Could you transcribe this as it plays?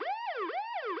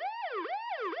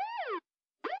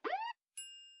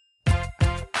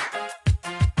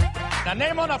The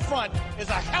name on the front is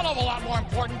a hell of a lot more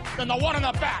important than the one on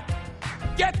the back.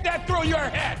 Get that through your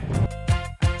head.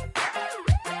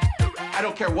 I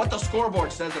don't care what the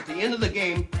scoreboard says at the end of the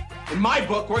game. In my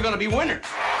book, we're going to be winners.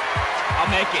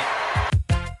 I'll make it.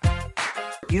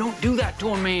 You don't do that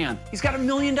to a man. He's got $1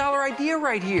 million idea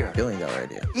right here. $1 billion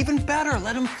idea. Even better,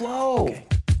 let him flow. Okay.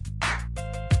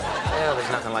 Well,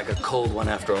 there's nothing like a cold one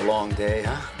after a long day,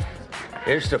 huh?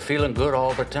 Here's to feeling good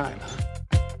all the time.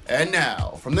 And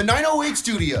now, from the 908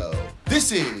 studio,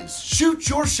 this is Shoot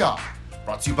Your Shot.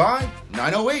 Brought to you by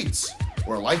 908s,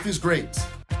 where life is great.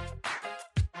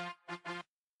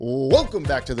 Welcome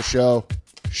back to the show.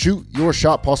 Shoot Your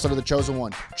Shot, Paul Sutter, the chosen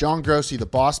one. John Grossi, the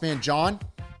boss man. John,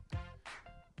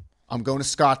 I'm going to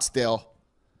Scottsdale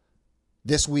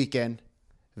this weekend.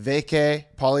 Vacay,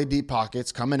 Pauly Deep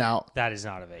Pockets coming out. That is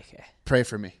not a vacay. Pray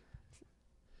for me.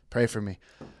 Pray for me.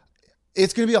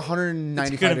 It's going to be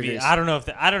 195 degrees. I don't know if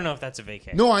that's a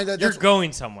vacay. No, you're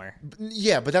going somewhere.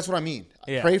 Yeah, but that's what I mean.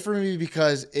 Yeah. Pray for me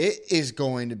because it is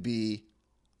going to be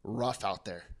rough out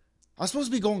there. I'm supposed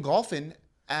to be going golfing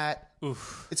at.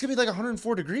 Oof. It's going to be like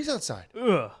 104 degrees outside.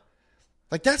 Ugh.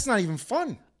 Like, that's not even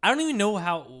fun. I don't even know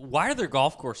why are there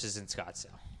golf courses in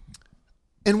Scottsdale?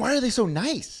 And why are they so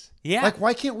nice? Yeah. Like,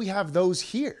 why can't we have those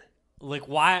here? Like,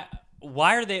 why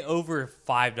are they over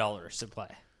 $5 to play?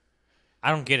 I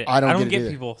don't get it. I don't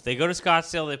get people. They go to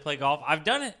Scottsdale, they play golf. I've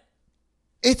done it.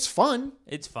 It's fun.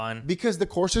 It's fun. Because the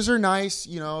courses are nice.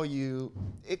 You know,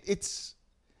 it's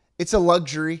a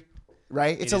luxury,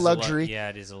 right? It's a luxury. Yeah,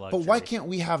 it is a luxury. But why can't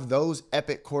we have those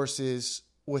epic courses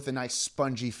with a nice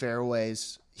spongy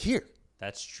fairways here?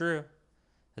 That's true.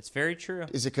 That's very true.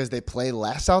 Is it because they play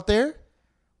less out there?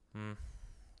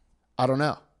 I don't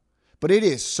know. But it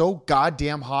is so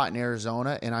goddamn hot in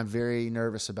Arizona, and I'm very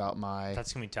nervous about my...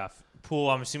 That's going to be tough.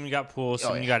 Pool, I'm assuming you got pool,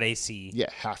 assuming you got AC.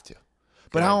 Yeah, have to.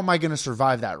 But how am I going to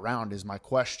survive that round is my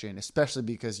question, especially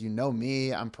because you know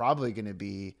me, I'm probably going to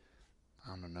be,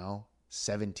 I don't know,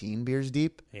 17 beers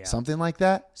deep, something like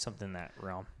that. Something in that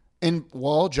realm. And,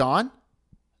 well, John,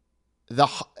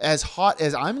 as hot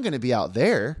as I'm going to be out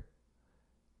there,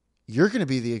 you're going to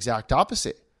be the exact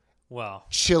opposite. Well.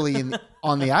 Chilly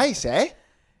on the ice, eh?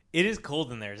 It is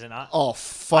cold in there, is it not? Oh,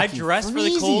 fucking I dressed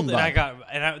freezing, for the cold, bud.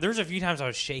 and there was a few times I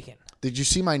was shaking. Did you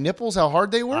see my nipples, how hard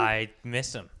they were? I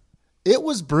missed them. It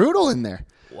was brutal in there.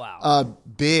 Wow.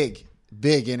 Big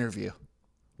interview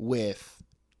with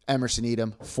Emerson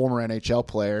Edom, former NHL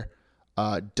player,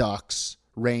 Ducks,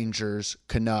 Rangers,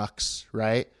 Canucks,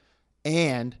 right?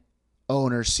 And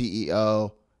owner,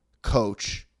 CEO,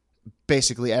 coach,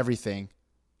 basically everything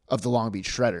of the Long Beach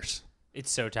Shredders.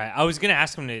 It's so tight. I was going to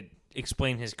ask him to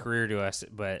explain his career to us,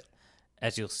 but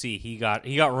as you'll see, he got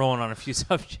rolling on a few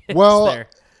subjects there.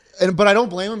 But I don't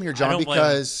blame him here, John,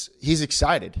 because he's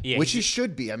excited, which he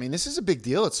should be. I mean, this is a big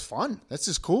deal. It's fun. This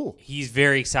is cool. He's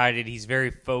very excited. He's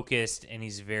very focused, and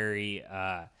he's very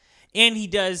and he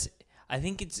does. I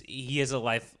think he has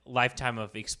a lifetime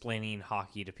of explaining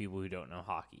hockey to people who don't know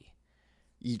hockey.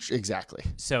 Exactly.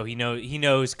 So he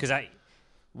knows because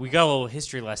we got a little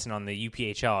history lesson on the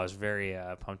UPHL. I was very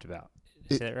pumped about.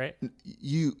 Is that right?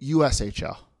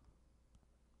 USHL.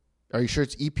 Are you sure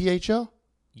it's EPHL?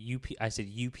 I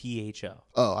said UPHL.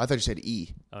 Oh, I thought you said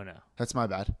E. Oh, no. That's my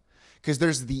bad. Because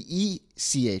there's the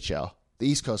ECHL, the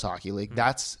East Coast Hockey League.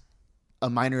 That's a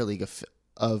minor league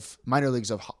of minor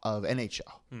leagues of NHL.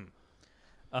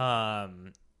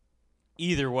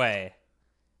 Either way,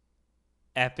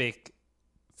 epic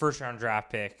first-round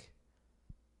draft pick.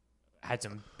 Had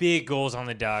some big goals on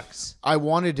the Ducks. I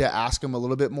wanted to ask him a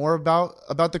little bit more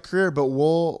about the career, but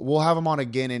we'll have him on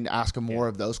again and ask him more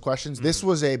of those questions. Mm-hmm. This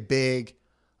was a big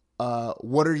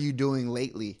what are you doing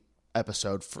lately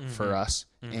episode for us.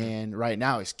 Mm-hmm. And right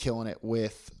now he's killing it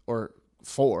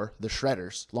for the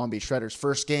Shredders, Long Beach Shredders.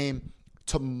 First game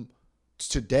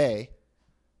today,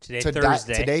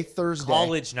 Thursday.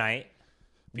 College night.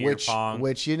 Beer pong.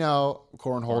 Which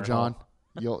cornhole, John.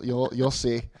 You'll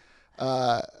see.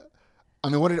 I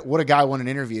mean, what a guy won an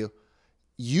interview.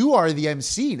 You are the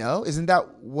MC, no? Is that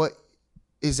what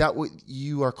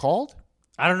you are called?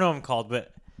 I don't know what I'm called,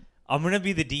 but I'm going to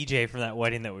be the DJ from that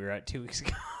wedding that we were at 2 weeks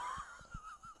ago.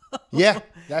 Yeah,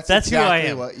 that's exactly who I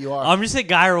am. What you are. I'm just a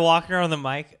guy walking around the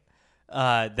mic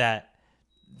that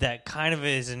kind of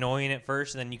is annoying at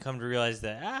first, and then you come to realize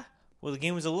that, the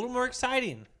game was a little more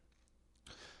exciting.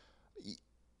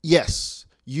 Yes.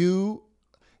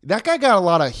 That guy got a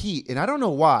lot of heat, and I don't know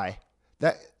why.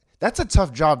 That's a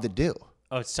tough job to do.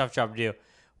 Oh, it's a tough job to do.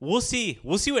 We'll see.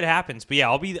 We'll see what happens. But yeah,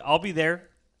 I'll be there.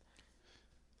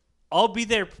 I'll be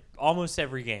there almost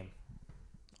every game.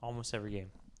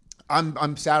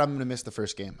 I'm sad I'm going to miss the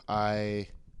first game.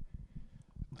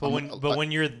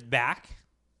 when you're back,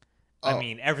 I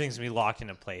mean, everything's gonna be locked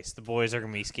into place. The boys are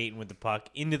gonna be skating with the puck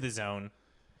into the zone.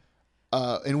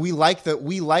 And we like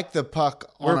the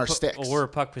puck on our sticks. We're a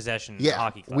puck possession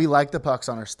hockey club. We like the pucks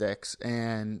on our sticks,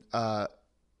 and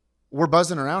we're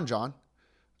buzzing around, John.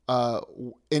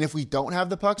 And if we don't have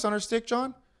the pucks on our stick,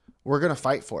 John, we're gonna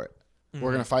fight for it. Mm-hmm.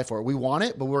 We're gonna fight for it. We want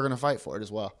it, but we're gonna fight for it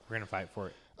as well. We're gonna fight for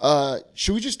it.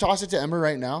 Should we just toss it to Emmer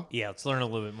right now? Yeah, let's learn a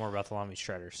little bit more about the Long Beach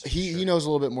Shredders. He knows a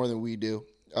little bit more than we do.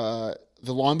 The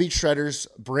Long Beach Shredders,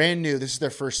 brand new. This is their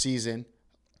first season.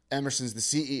 Emerson's the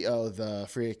CEO, the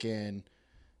freaking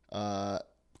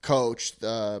coach,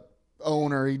 the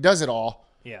owner. He does it all.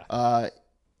 Yeah.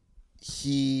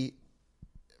 He,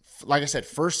 like I said,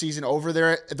 first season over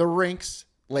there at the rinks,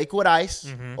 Lakewood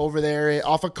Ice, over there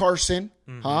off of Carson.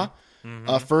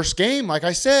 First game, like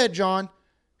I said, John,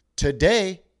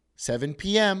 today, 7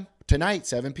 p.m. Tonight,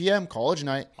 7 p.m. college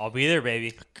night. I'll be there,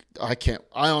 baby. I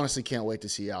honestly can't wait to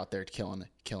see you out there killing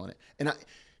it. And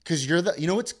because you're you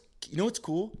know what's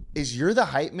cool is you're the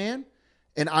hype man,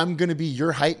 and I'm gonna be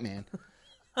your hype man.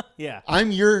 Yeah, I'm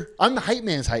the hype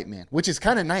man's hype man, which is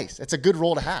kind of nice. It's a good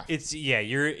role to have.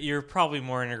 You're probably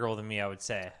more integral than me, I would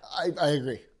say. I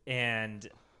agree. And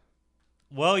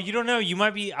well, you don't know.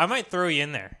 I might throw you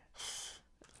in there.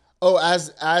 Oh,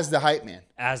 as the hype man,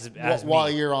 as while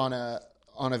me. you're on a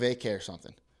vacay or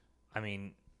something. I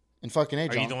mean, in fucking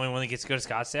age, are you the only one that gets to go to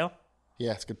Scottsdale?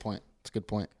 Yeah, it's a good point.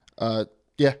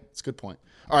 Yeah, it's a good point.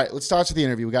 All right, let's start with the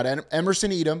interview. We got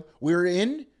Emerson Edom. We're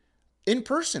in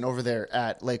person over there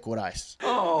at Lakewood Ice.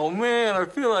 Oh man, I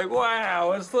feel like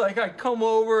wow. It's like I come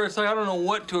over. It's like I don't know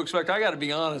what to expect. I got to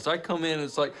be honest. I come in.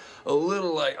 It's like a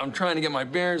little like I'm trying to get my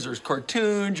bearings. There's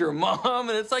cartoons, your mom,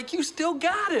 and it's like you still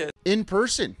got it. In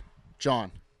person,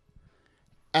 John,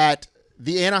 at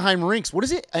the Anaheim Rinks. What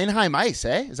is it? Anaheim Ice,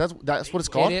 eh? That's what it's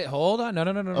called? Hold on. No.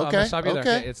 Okay. I'm gonna stop you there.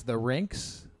 Okay. It's the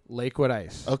Rinks, Lakewood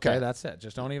Ice. Okay. That's it.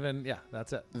 Just don't even,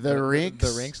 that's it. The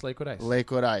Rinks, Lakewood Ice.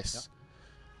 Lakewood Ice. Yep.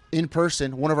 In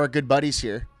person, one of our good buddies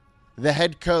here, the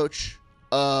head coach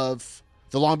of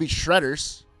the Long Beach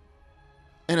Shredders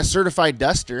and a certified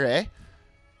duster, eh?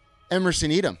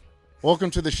 Emerson Edom. Welcome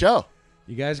to the show.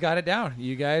 You guys got it down.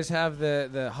 You guys have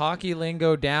the hockey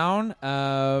lingo down.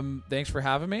 Thanks for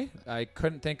having me. I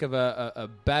couldn't think of a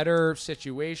better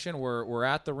situation. We're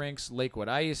at the rinks, Lakewood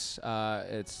Ice.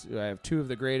 I have two of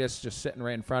the greatest just sitting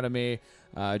right in front of me.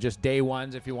 Just day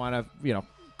ones, if you want to,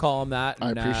 call them that.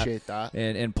 And, I appreciate that.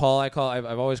 And Paul,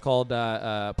 I've always called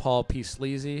Paul P.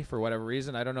 Sleazy for whatever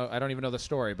reason. I don't know. I don't even know the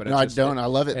story, but I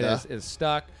love it. It's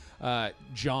stuck.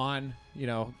 John,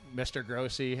 Mr.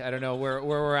 Grossi. I don't know where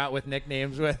we're at with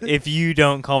nicknames with. If you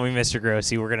don't call me Mr.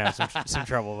 Grossi, we're gonna have some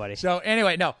trouble, buddy. So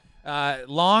anyway, no.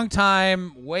 Long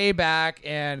time, way back,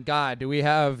 and God, do we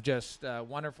have just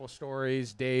wonderful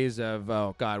stories, days of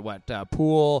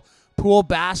pool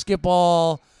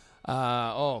basketball.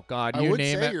 Oh God, you name it. I would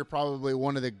say you're probably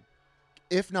one of the,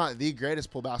 if not the greatest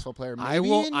pool basketball player.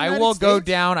 Maybe I will go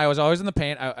down. I was always in the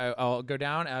paint. I'll go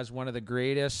down as one of the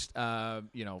greatest. If I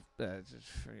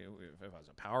was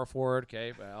a power forward,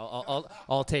 okay,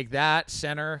 I'll take that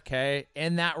center, okay.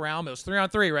 In that realm, it was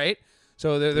 3-on-3, right?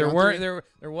 So there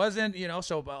wasn't,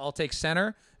 So I'll take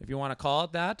center if you want to call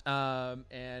it that.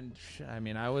 And I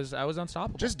mean, I was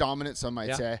unstoppable. Just dominant, some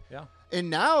might say. Yeah.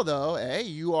 And now though,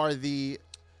 you are the.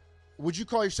 Would you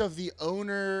call yourself the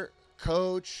owner,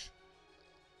 coach,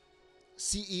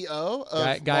 CEO of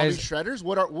Long Beach Shredders?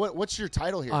 What's your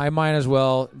title here? I might as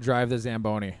well drive the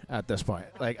Zamboni at this point.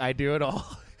 Like I do it all.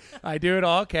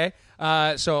 Okay.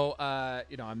 So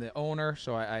I'm the owner.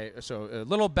 So so a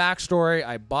little backstory.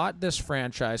 I bought this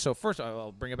franchise. So first,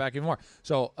 I'll bring it back even more.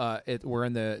 So we're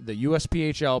in the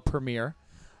USPHL Premier.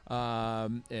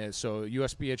 So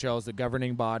USPHL is the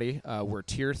governing body. We're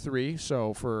Tier 3.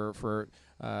 So for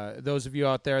those of you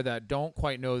out there that don't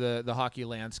quite know the hockey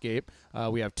landscape,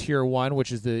 we have Tier 1,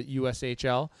 which is the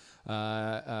USHL.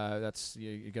 That's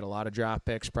you get a lot of draft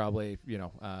picks. Probably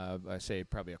I say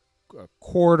probably a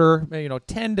quarter,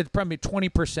 10 to probably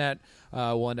 20%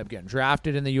 will end up getting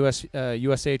drafted in the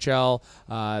USHL.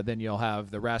 Then you'll have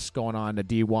the rest going on to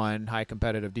D1, high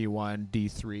competitive D1,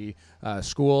 D3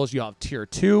 schools. You'll have Tier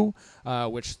 2,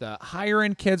 which the higher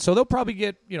end kids. So they'll probably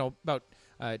get about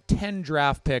 10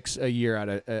 draft picks a year at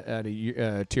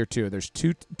a Tier 2. There's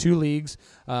two leagues.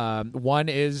 One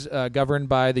is governed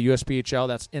by the USPHL.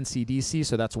 That's NCDC,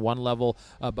 so that's one level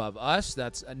above us.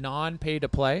 That's a non-pay to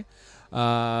play.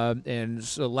 And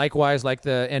so likewise, like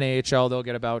the NAHL, they'll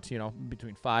get about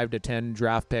between 5 to 10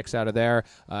 draft picks out of there.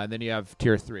 And then you have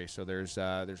Tier 3. So there's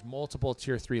multiple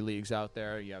Tier 3 leagues out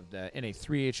there. You have the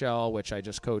NA3HL, which I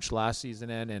just coached last season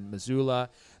in Missoula.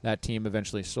 That team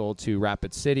eventually sold to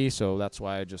Rapid City, so that's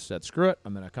why I just said, screw it.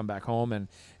 I'm going to come back home and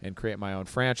create my own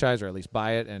franchise, or at least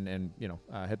buy it and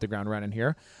hit the ground running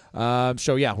here.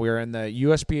 So, yeah, we're in the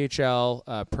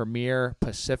USPHL Premier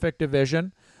Pacific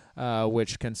Division,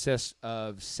 which consists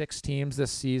of 6 teams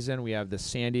this season. We have the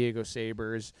San Diego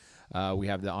Sabres. We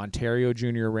have the Ontario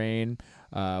Junior Reign.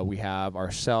 We have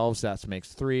ourselves. That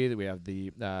makes 3. We have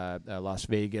the Las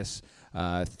Vegas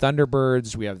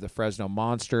Thunderbirds. We have the Fresno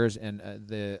Monsters, and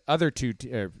the other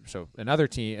 2. So another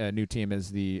new team is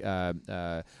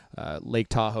the Lake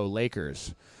Tahoe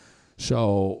Lakers.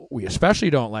 So we especially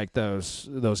don't like those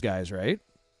guys, right?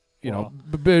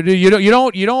 But you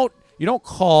don't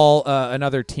call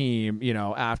another team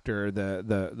after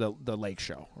the Lake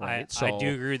Show, right? I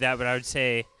do agree with that, but I would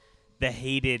say the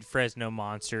hated Fresno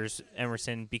Monsters,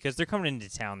 Emerson, because they're coming into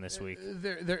town this week.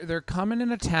 They're coming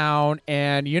into town,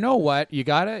 and you know what? You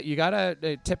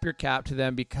gotta tip your cap to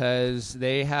them, because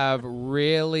they have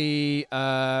really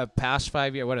past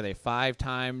 5 years. What are they?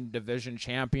 5-time division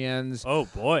champions. Oh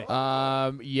boy.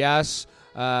 Yes.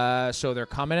 So they're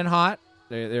coming in hot.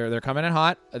 They're coming in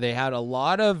hot. They had a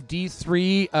lot of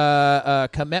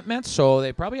D3 commitments, so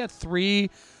they probably had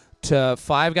 3 to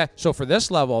 5 guys. So for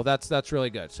this level, that's really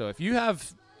good. So if you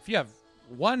have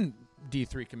 1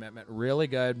 D3 commitment, really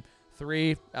good.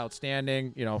 3,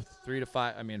 outstanding. 3 to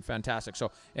 5, I mean, fantastic. So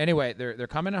anyway, they're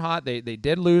coming in hot. They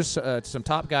did lose some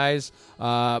top guys,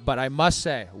 but I must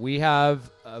say we have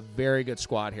a very good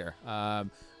squad here. I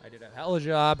did a hell of a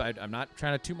job. I'm not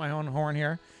trying to toot my own horn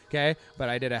here, okay? But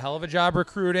I did a hell of a job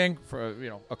recruiting for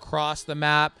across the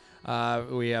map.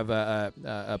 We have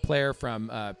a player from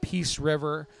Peace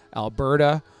River,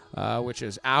 Alberta, which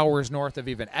is hours north of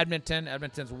even Edmonton.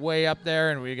 Edmonton's way up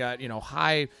there, and we got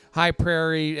high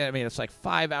prairie. I mean, it's like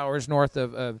 5 hours north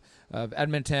of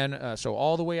Edmonton, so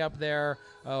all the way up there.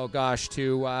 Oh gosh,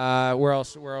 to where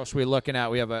else are we looking at?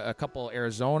 We have a couple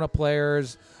Arizona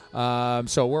players.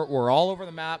 So we're all over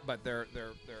the map, but they're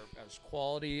as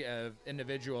quality of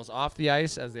individuals off the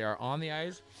ice as they are on the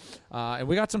ice. And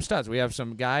we got some studs. We have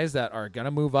some guys that are going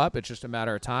to move up. It's just a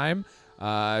matter of time.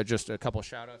 Just a couple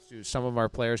shout-outs to some of our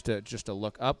players to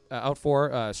look out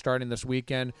for starting this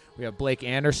weekend. We have Blake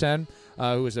Anderson,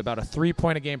 who is about a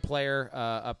 3-point-a-game player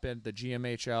up in the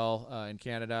GMHL in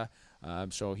Canada.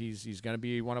 So he's going to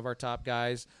be one of our top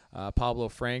guys. Pablo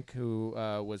Frank, who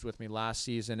was with me last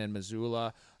season in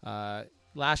Missoula.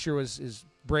 Last year was his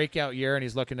breakout year, and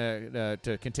he's looking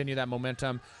to continue that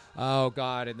momentum. Oh,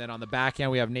 God. And then on the back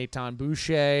end, we have Nathan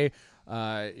Boucher.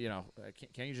 Can't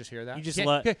you just hear that?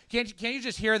 Can't you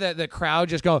just hear the crowd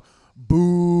just go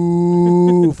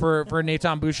boo for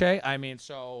Nathan Boucher? I mean,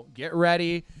 so get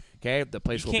ready. Okay, the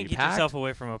place will be packed. You can't get yourself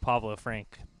away from a Pablo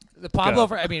Frank. The Pablo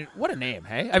Frank. I mean, what a name,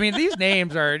 hey? I mean, these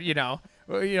names are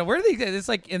where are they? It's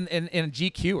like in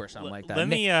GQ or something like that. Let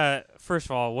me first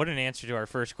of all, what an answer to our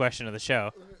first question of the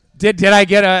show. Did I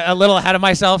get a little ahead of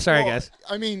myself? Sorry, guys.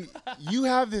 I mean, you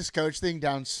have this coach thing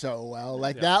down so well.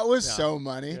 Like that was so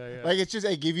money. Yeah. Like it's just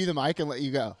I give you the mic and let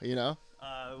you go.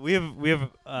 We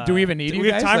have. Do we even need you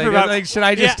we guys? Have time for about, should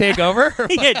I just take over?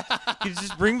 Yeah, you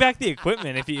just bring back the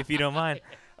equipment if you don't mind.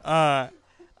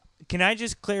 Can I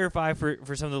just clarify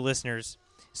for some of the listeners?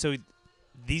 So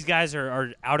these guys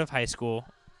are out of high school.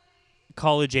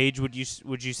 College age, would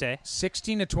you say?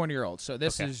 16 to 20-year-olds. So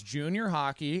this is junior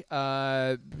hockey.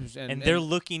 And they're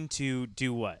looking to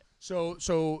do what?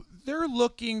 So they're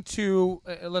looking to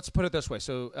let's put it this way.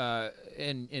 So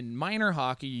in minor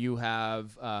hockey, you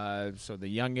have so the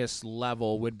youngest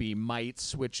level would be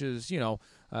mites, which is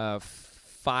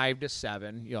 5 to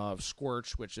 7. You have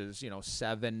squirts, which is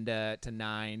 7 to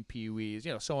 9. Pee-wees,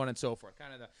 so on and so forth.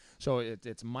 Kind of so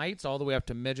it's mites all the way up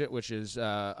to midget, which is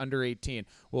under 18.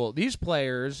 Well, these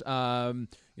players,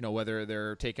 whether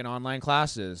they're taking online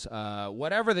classes,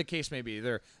 whatever the case may be,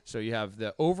 so you have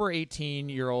the over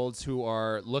 18-year-olds who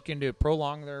are looking to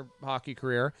prolong their hockey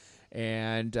career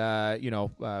and at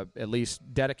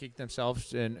least dedicate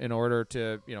themselves in order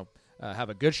to have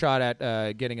a good shot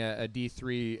at getting a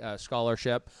D3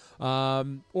 scholarship,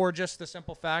 or just the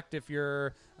simple fact if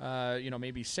you're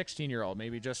maybe 16-year-old,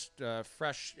 maybe just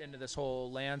fresh into this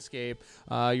whole landscape.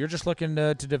 You're just looking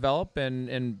to develop,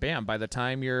 and bam, by the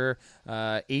time you're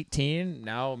 18,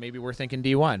 now maybe we're thinking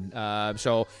D1.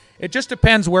 So it just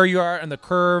depends where you are on the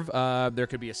curve. There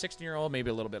could be a 16-year-old, maybe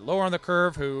a little bit lower on the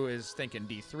curve, who is thinking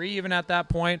D3 even at that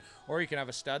point, or you can have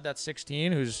a stud that's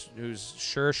 16 who's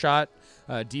sure shot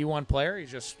D1 player.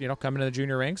 He's just coming to the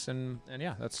junior ranks, and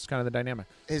yeah, that's kind of the dynamic.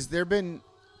 Has there been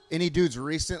any dudes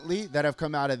recently that have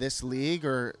come out of this league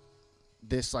or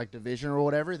this like division or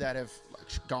whatever that have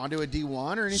gone to a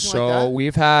D1 or anything like that? So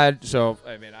we've had.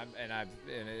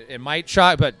 It might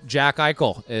shock, but Jack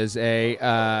Eichel is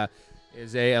a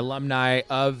alumni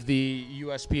of the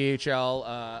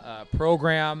USPHL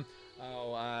program.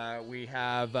 We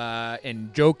have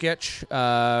in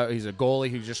Jokic. He's a goalie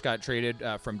who just got traded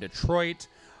from Detroit.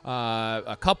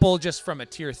 A couple just from a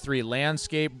Tier 3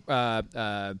 landscape.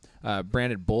 Brandon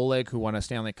Bollig, who won a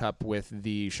Stanley Cup with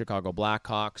the Chicago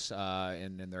Blackhawks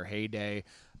in their heyday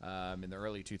in the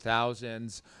early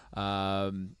 2000s.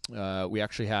 We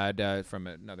actually had from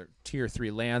another Tier 3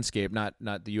 landscape, not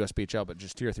the USPHL, but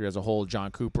just Tier 3 as a whole,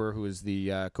 John Cooper, who is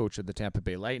the coach of the Tampa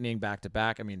Bay Lightning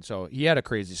back-to-back. I mean, so he had a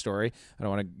crazy story. I don't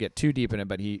want to get too deep in it,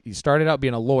 but he started out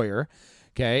being a lawyer.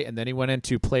 Okay, and then he went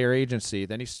into player agency.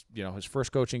 Then his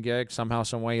first coaching gig, somehow,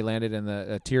 some way, he landed in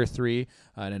the Tier 3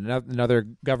 in another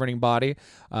governing body.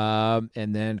 And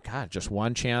then, just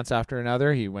one chance after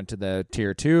another. He went to the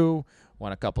Tier 2,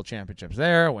 won a couple championships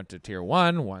there, went to Tier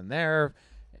 1, won there.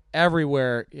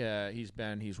 Everywhere he's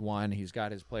been, he's won. He's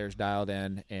got his players dialed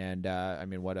in, and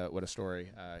what a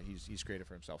story he's created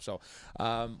for himself. So,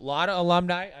 a lot of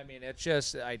alumni. I mean, it's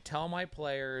just I tell my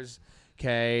players.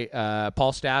 Okay,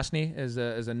 Paul Stastny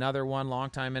is another one,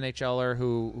 longtime NHLer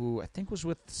who I think was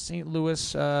with St. Louis.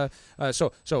 So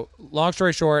long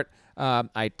story short,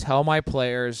 I tell my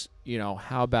players,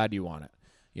 how bad do you want it?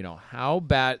 How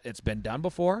bad it's been done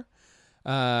before.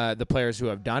 The players who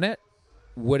have done it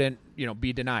wouldn't,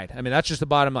 be denied. I mean, that's just the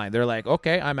bottom line. They're like,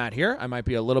 okay, I'm out here. I might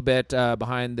be a little bit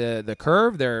behind the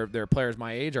curve. They're players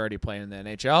my age already playing in the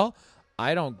NHL.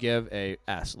 I don't give a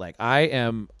S. Like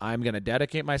I'm going to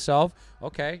dedicate myself.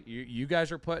 Okay, you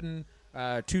guys are putting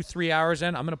 2-3 hours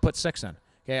in. I'm going to put 6 in.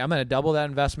 Okay, I'm going to double that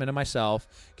investment in myself.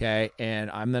 Okay,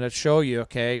 and I'm going to show you.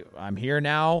 Okay, I'm here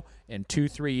now in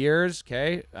 2-3 years.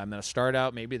 Okay, I'm going to start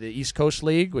out maybe the East Coast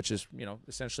League, which is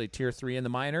essentially Tier 3 in the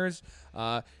minors.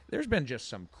 There's been just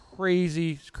some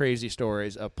crazy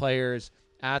stories of players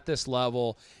at this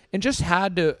level and just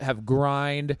had to have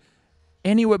grind.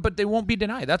 Anyway, but they won't be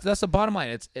denied. That's the bottom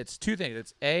line. It's two things.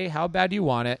 It's A, how bad do you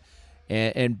want it?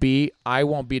 And B, I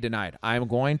won't be denied. I'm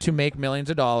going to make millions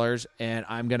of dollars, and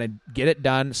I'm going to get it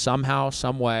done somehow,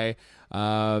 some way.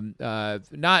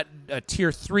 Not a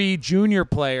Tier 3 junior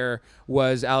player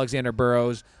was Alexander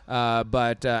Burrows,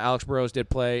 but Alex Burrows did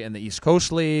play in the East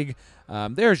Coast League.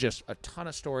 There's just a ton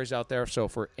of stories out there. So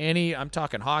for I'm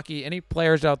talking hockey, any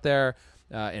players out there,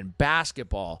 in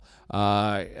basketball,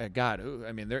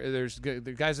 there's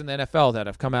the guys in the NFL that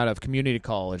have come out of community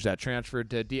college that transferred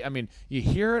to you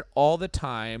hear it all the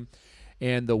time,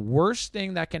 and the worst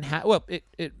thing that can happen. Well,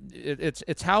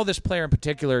 it's how this player in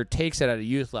particular takes it at a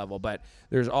youth level, but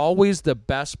there's always the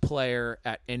best player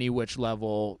at any which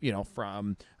level.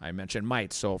 From I mentioned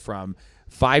mites, so from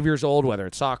 5 years old, whether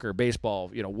it's soccer, baseball,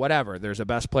 whatever. There's a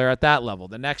best player at that level.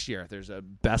 The next year, there's a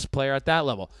best player at that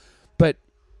level, but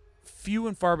few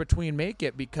and far between make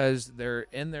it because they're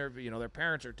in their, their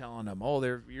parents are telling them, oh,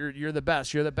 you're the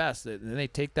best, you're the best. And then they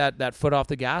take that foot off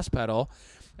the gas pedal.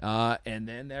 And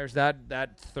then there's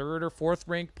that third or fourth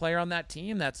ranked player on that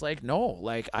team that's like, no,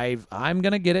 like I'm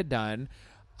going to get it done.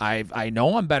 I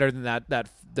know I'm better than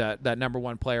that number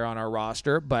one player on our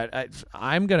roster, but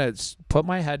I'm going to put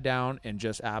my head down and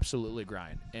just absolutely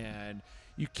grind. And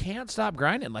you can't stop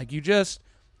grinding. Like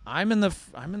I'm in the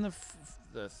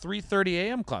 3:30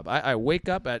 a.m. club. I wake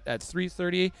up at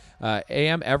 3:30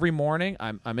 a.m. every morning.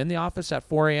 I'm in the office at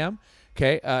 4 a.m.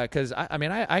 Okay, because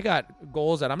I got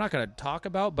goals that I'm not going to talk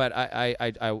about, but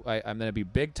I'm going to be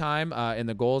big time in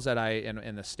the goals that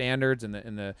in the standards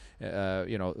and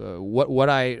what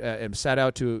I am set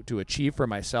out to achieve for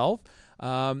myself.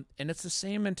 And it's the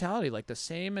same mentality, like the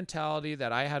same mentality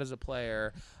that I had as a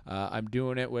player. I'm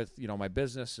doing it with, my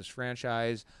business, this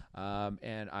franchise,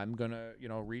 and I'm going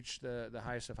to, reach the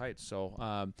highest of heights.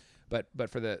 So, but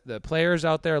for the players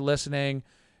out there listening,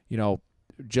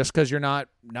 just because you're not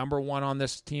number one on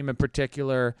this team in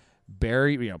particular,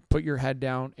 put your head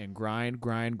down and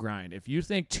grind. If you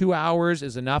think 2 hours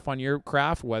is enough on your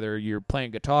craft, whether you're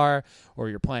playing guitar or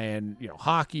you're playing,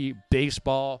 hockey,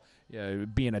 baseball,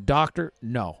 being a doctor,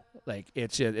 no. Like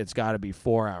it's got to be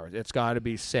 4 hours. It's got to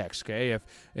be 6. Okay,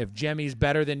 if Jimmy's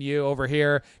better than you over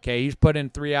here, okay, he's put in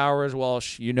 3 hours. Well,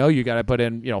 you got to put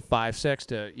in 5, 6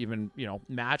 to even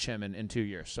match him in 2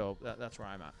 years. So that's where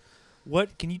I'm at.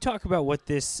 What can you talk about? What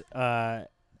this the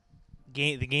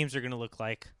games are going to look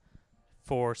like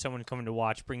for someone coming to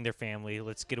watch, bring their family.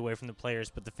 Let's get away from the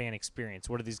players, but the fan experience.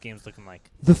 What are these games looking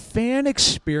like? The fan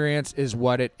experience is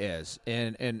what it is,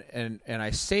 and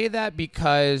I say that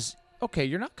because. Okay,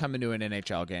 you're not coming to an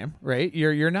NHL game, right?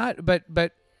 You're not, but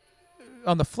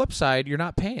on the flip side, you're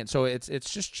not paying, so it's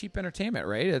just cheap entertainment,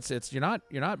 right? It's you're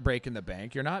not breaking the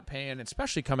bank, you're not paying,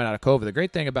 especially coming out of COVID. The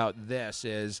great thing about this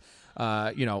is,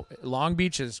 Long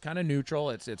Beach is kind of neutral.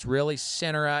 It's really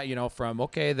center at from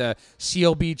the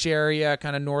Seal Beach area,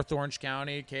 kind of North Orange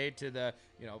County, okay, to the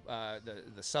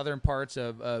the southern parts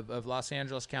of Los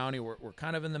Angeles County. We're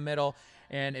kind of in the middle,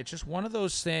 and it's just one of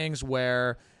those things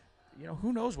where.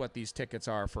 Who knows what these tickets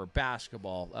are for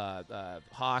basketball,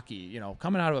 hockey,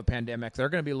 coming out of a pandemic, they're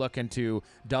going to be looking to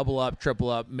double up, triple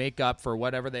up, make up for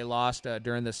whatever they lost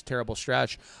during this terrible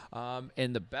stretch.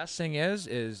 And the best thing is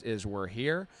we're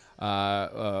here.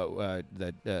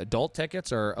 The adult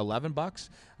tickets are $11.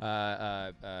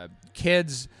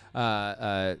 Kids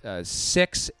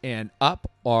 6 and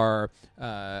up are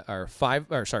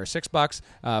 $6.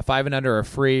 5 and under are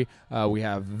free. We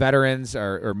have veterans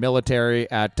or military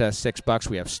at $6.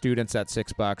 We have students at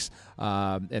 $6.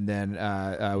 And then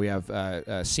we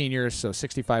have seniors, so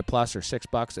 65 plus or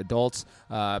 $6. Adults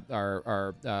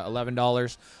are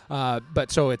 $11.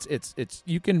 But so it's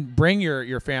you can bring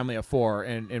your family of 4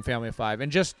 and family of 5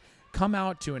 and just come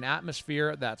out to an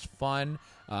atmosphere that's fun,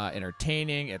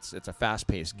 entertaining. It's a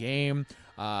fast-paced game.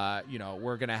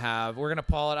 We're gonna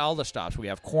pull out all the stops. We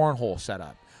have cornhole set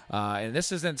up. And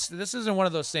this isn't one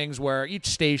of those things where each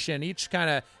station, each kind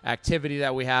of activity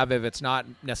that we have, if it's not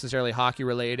necessarily hockey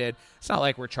related, it's not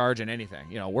like we're charging anything.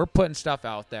 We're putting stuff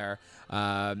out there. We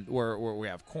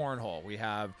have cornhole, we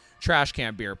have trash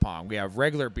can beer pong, we have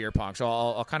regular beer pong. So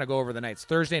I'll kind of go over the nights.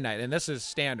 Thursday night, and this is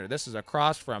standard. This is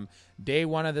across from day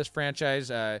one of this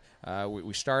franchise.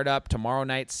 We start up tomorrow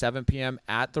night, 7 p.m.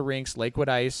 at the rinks, Lakewood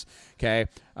Ice. Okay,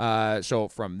 so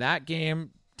from that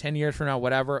game. 10 years from now,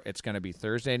 whatever, it's going to be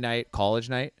Thursday night,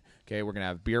 college night. Okay, we're going to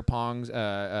have beer pong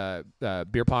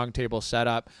table set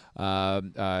up.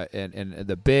 And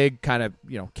the big kind of,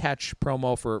 catch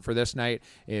promo for this night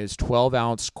is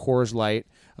 12-ounce Coors Light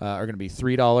are going to be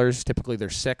 $3. Typically, they're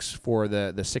 $6 for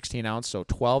the 16-ounce, so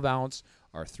 12-ounce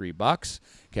are $3.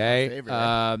 Okay,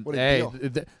 favorite, what a deal.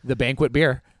 The banquet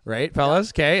beer, right, fellas?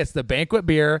 Okay, it's the banquet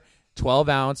beer.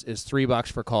 12-ounce is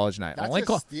 $3 for college night. That's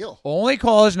a steal. Only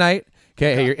college night.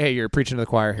 Okay, hey, you're preaching to the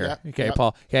choir here. Yeah, okay, yeah.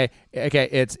 Paul. Okay,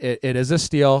 it is a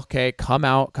steal. Okay, come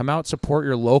out, support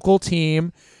your local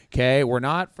team. Okay, we're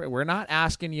not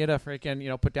asking you to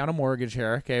freaking put down a mortgage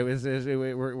here. Okay, we're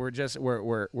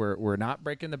not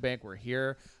breaking the bank. We're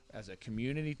here as a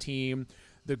community team.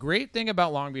 The great thing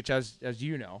about Long Beach, as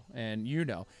you know,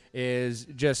 is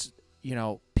just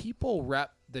people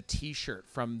rep the T-shirt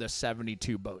from the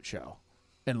 '72 boat show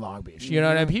in Long Beach. You know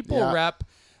what I mean? People rep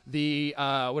the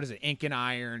Ink and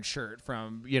Iron shirt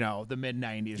from the mid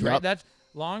 '90s, right? That's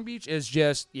Long Beach is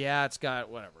just it's got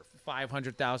whatever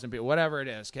 500,000 people, whatever it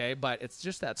is, okay, but it's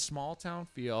just that small town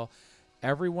feel.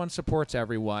 Everyone supports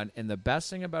everyone, and the best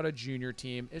thing about a junior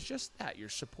team is just that you're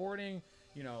supporting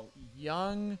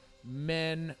young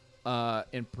men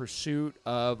in pursuit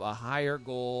of a higher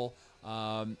goal.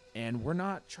 And we're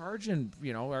not charging,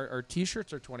 our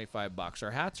T-shirts are $25,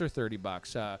 our hats are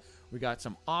 $30. We got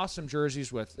some awesome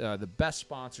jerseys with the best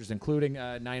sponsors, including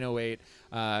 908.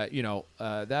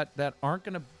 That aren't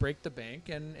going to break the bank,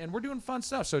 and we're doing fun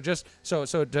stuff. So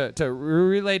to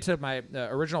relate to my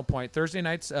original point, Thursday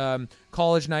nights,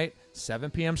 college night,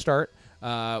 7 p.m. start.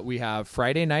 We have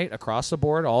Friday night across the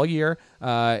board all year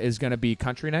is going to be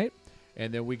country night.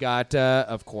 And then we got,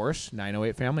 of course,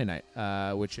 908 Family Night,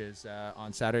 which is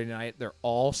on Saturday night. They're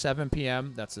all 7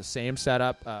 p.m. That's the same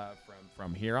setup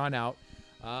from here on out.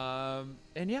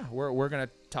 And yeah, we're gonna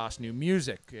toss new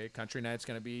music. Okay? Country night's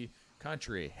gonna be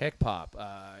country, hip hop.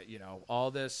 All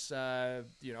this.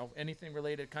 Anything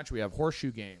related country. We have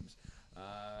horseshoe games.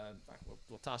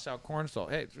 We'll toss out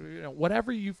cornstalk. Hey,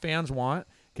 whatever you fans want.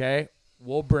 Okay,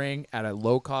 we'll bring at a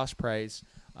low cost price.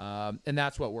 And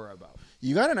that's what we're about.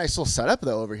 You got a nice little setup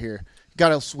though over here.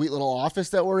 Got a sweet little office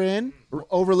that we're in,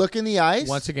 overlooking the ice.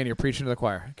 Once again, you're preaching to the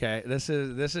choir. Okay, this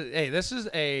is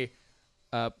a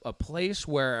place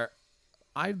where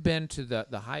I've been to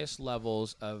the highest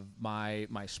levels of my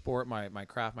sport, my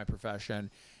craft, my profession,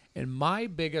 And my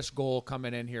biggest goal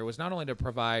coming in here was not only to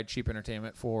provide cheap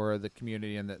entertainment for the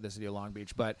community in the city of Long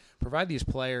Beach, but provide these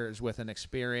players with an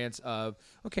experience of,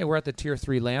 okay, we're at the Tier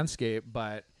 3 landscape,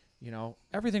 but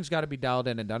everything's got to be dialed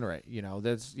in and done right.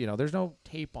 There's no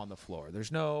tape on the floor.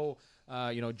 There's no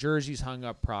jerseys hung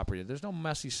up properly. There's no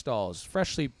messy stalls.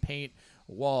 Freshly paint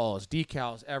walls,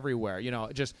 decals everywhere.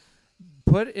 Just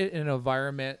put it in an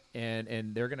environment,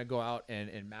 and they're going to go out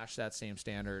and match that same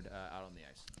standard out on the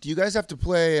ice. Do you guys have to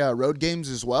play road games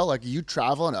as well? Like, are you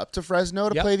traveling up to Fresno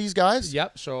to play these guys?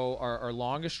 Yep. So our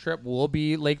longest trip will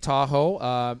be Lake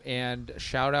Tahoe, and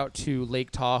shout out to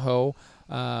Lake Tahoe.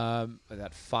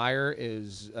 That fire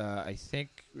is, I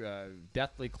think,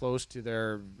 deathly close to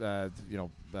their,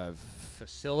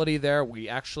 facility there. We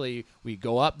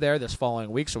go up there this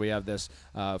following week. So we have this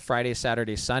Friday,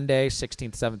 Saturday, Sunday,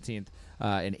 16th, 17th,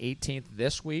 and 18th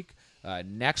this week.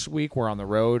 Next week, we're on the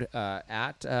road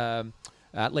at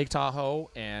Lake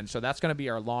Tahoe. And so that's going to be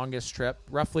our longest trip,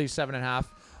 roughly 7.5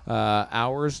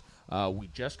 hours. We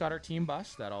just got our team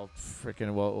bus that'll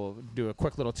we'll do a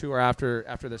quick little tour after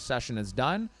this session is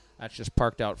done. That's just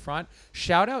parked out front.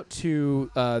 Shout out to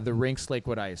the rinks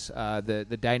Lakewood Ice.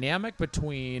 The dynamic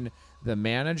between the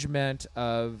management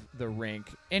of the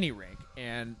rink, any rink,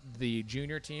 and the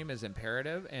junior team is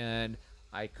imperative, and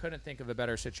I couldn't think of a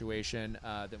better situation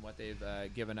than what they've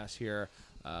given us here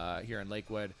in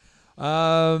Lakewood.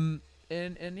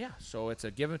 And yeah, so it's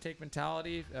a give and take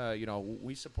mentality.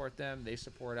 We support them, they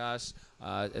support us.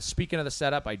 Speaking of the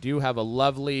setup, I do have a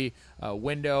lovely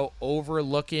window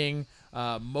overlooking.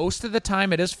 Most of the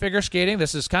time, it is figure skating.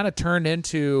 This is kind of turned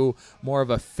into more of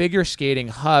a figure skating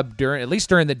hub at least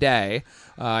during the day.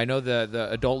 I know the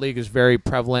adult league is very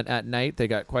prevalent at night. They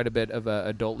got quite a bit of a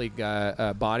adult league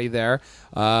body there.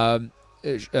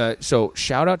 So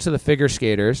shout out to the figure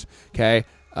skaters. Okay.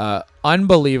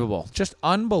 Unbelievable, just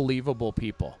unbelievable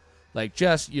people. Like,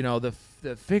 just, the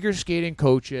figure skating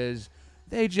coaches,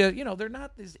 they just, they're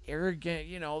not this arrogant,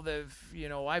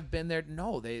 I've been there.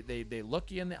 No, they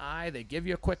look you in the eye. They give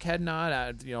you a quick head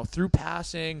nod, through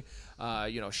passing,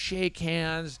 shake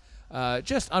hands,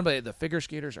 just unbelievable. The figure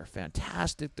skaters are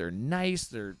fantastic. They're nice.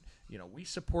 They're, we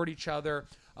support each other.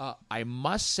 I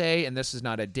must say, and this is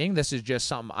not a ding, this is just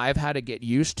something I've had to get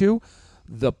used to,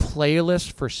 the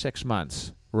playlist for 6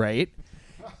 months. Right,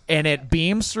 and it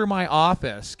beams through my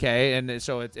office. Okay, and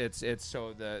so it's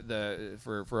so the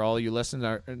for all you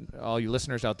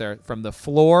listeners out there, from the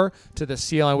floor to the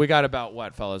ceiling, we got about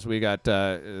what, fellas? We got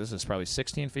this is probably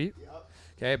 16 feet.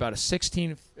 Okay, about a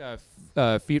 16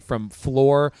 feet from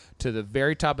floor to the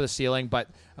very top of the ceiling. But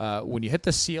when you hit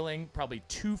the ceiling, probably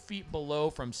 2 feet below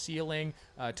from ceiling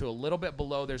to a little bit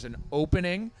below, there's an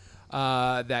opening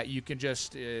that you can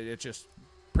just it's just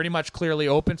pretty much clearly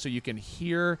open, so you can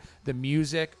hear the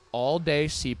music all day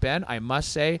seep in. I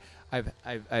must say,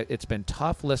 it's been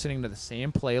tough listening to the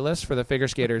same playlist for the figure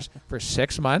skaters for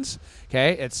 6 months.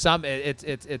 Okay, it's something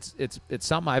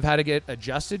I've had to get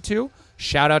adjusted to.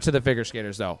 Shout out to the figure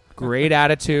skaters though, great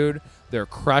attitude. They're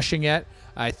crushing it.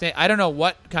 I don't know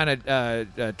what kind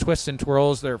of twists and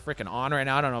twirls they're freaking on right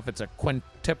now. I don't know if it's a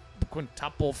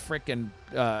quintuple freaking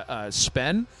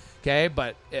spin. Okay,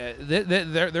 but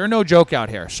they're no joke out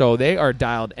here. So they are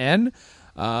dialed in.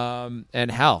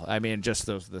 And hell, I mean, just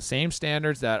the same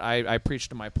standards that I preach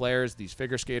to my players. These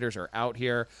figure skaters are out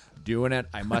here doing it.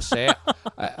 I must say,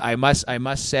 I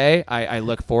must say, I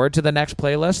look forward to the next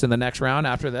playlist and the next round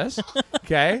after this.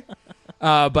 Okay,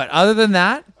 but other than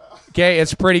that, okay,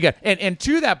 it's pretty good. And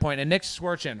to that point, and Nick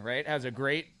Swarchin, right, has a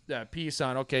great piece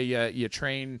on. Okay, you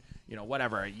train.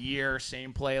 Whatever, a year,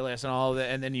 same playlist and all of that,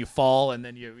 and then you fall, and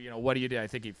then what do you do? I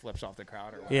think he flips off the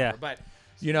crowd or whatever. Yeah. But,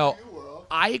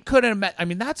 I couldn't imagine. I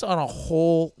mean, that's on a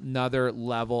whole nother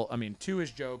level. I mean, to his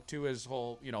joke, to his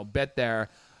whole, bit there.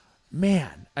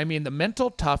 Man, I mean, the mental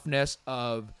toughness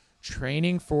of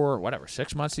training for,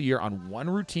 6 months a year on one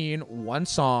routine, one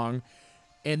song,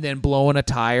 and then blowing a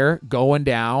tire, going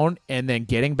down, and then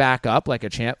getting back up like a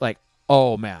champ. Like,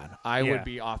 oh, man, I would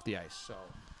be off the ice, so.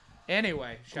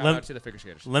 Anyway, shout out to the figure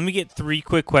skaters. Let me get 3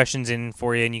 quick questions in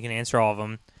for you, and you can answer all of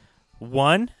them.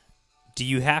 1, do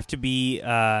you have to be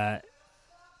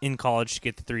in college to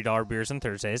get the $3 beers on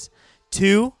Thursdays?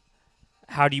 2,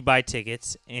 how do you buy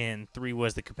tickets? And 3,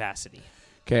 was the capacity?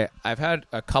 Okay, I've had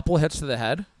a couple hits to the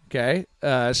head. Okay,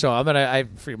 so I'm gonna.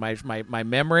 My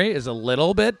memory is a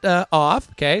little bit off.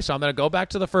 Okay, so I'm gonna go back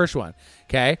to the first one.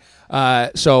 Okay,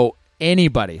 so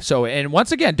anybody. So, and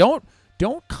once again, don't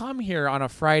come here on a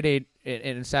Friday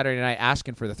and Saturday night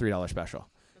asking for the $3 special.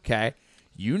 Okay,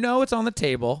 it's on the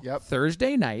table. Yep.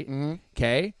 Thursday night.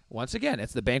 Okay, once again,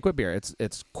 it's the banquet beer.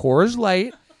 It's Coors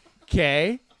Light.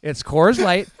 Okay, it's Coors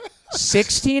Light.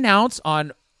 16 ounce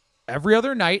on every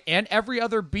other night, and every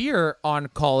other beer on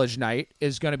college night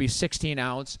is going to be 16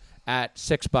 ounce at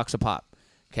 $6 a pop.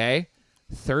 Okay,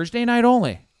 Thursday night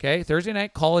only. Okay, Thursday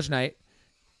night, college night.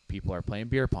 People are playing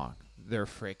beer pong. They're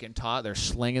freaking They're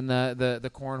slinging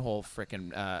the cornhole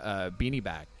freaking beanie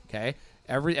bag. Okay,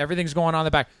 everything's going on in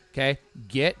the back. Okay,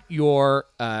 get your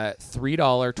 $3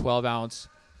 12-ounce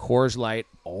Coors Light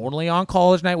only on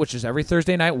college night, which is every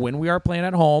Thursday night when we are playing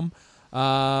at home.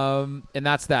 And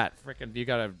that's that. Freaking, you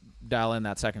got to dial in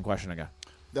that second question again.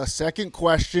 The second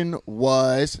question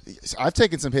was, I've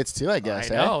taken some hits too, I guess.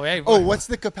 I know. Hey, what's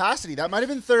the capacity? That might have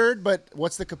been third, but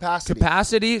what's the capacity?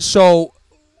 Capacity, so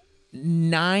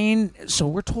 9. So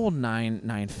we're told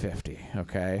 950.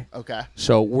 Okay. Okay.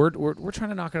 So we're trying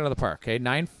to knock it out of the park. Okay,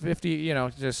 950.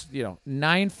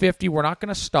 950. We're not going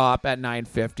to stop at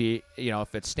 950.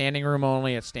 If it's standing room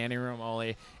only, it's standing room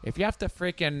only. If you have to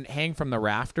freaking hang from the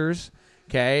rafters,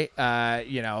 okay,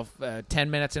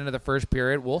 10 minutes into the first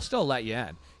period, we'll still let you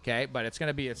in. Okay, but it's going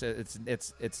to be it's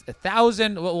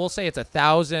 1,000. We'll say it's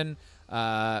 1,000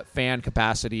 fan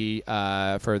capacity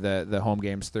for the home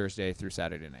games Thursday through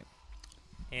Saturday night.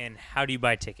 And how do you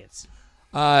buy tickets?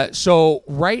 So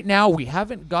right now we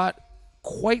haven't got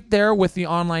quite there with the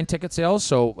online ticket sales.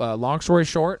 So long story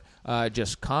short,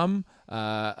 just come,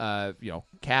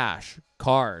 cash,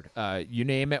 card, you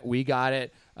name it, we got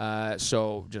it.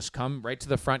 So just come right to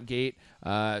the front gate.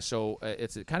 So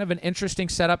it's kind of an interesting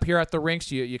setup here at the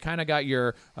rinks. You kind of got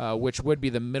your, which would be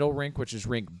the middle rink, which is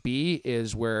rink B,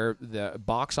 is where the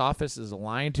box office is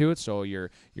aligned to it. So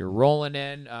you're rolling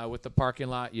in with the parking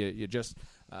lot. You just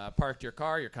parked your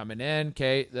car. You're coming in.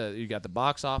 Okay, you got the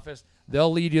box office.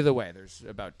 They'll lead you the way. There's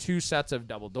about 2 sets of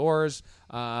double doors,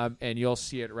 and you'll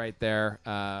see it right there.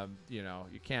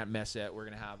 You can't miss it. We're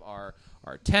gonna have our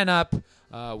 10 up.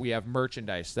 We have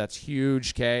merchandise. That's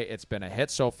huge. Okay, it's been a hit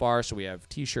so far. So we have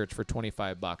T-shirts for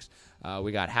 $25.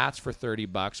 We got hats for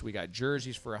 $30. We got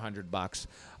jerseys for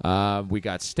 $100. We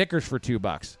got stickers for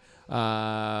 $2.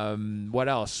 What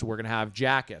else? We're gonna have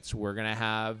jackets. We're gonna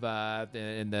have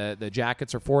and the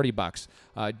jackets are $40.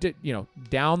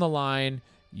 Down the line,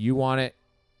 you want it,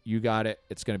 you got it.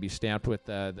 It's gonna be stamped with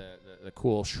the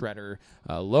cool Shredder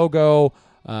logo.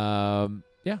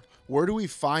 Yeah. Where do we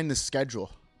find the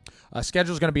schedule?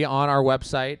 Schedule is going to be on our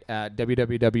website at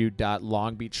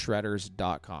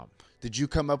www.longbeachshredders.com. Did you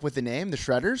come up with the name, the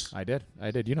Shredders? I did.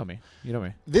 You know me.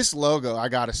 This logo, I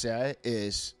gotta say,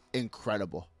 is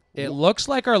incredible. It looks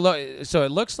like our so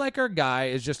it looks like our guy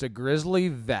is just a grizzly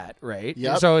vet, right?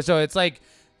 Yep. So it's like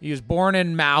he was born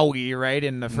in Maui, right,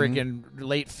 in the freaking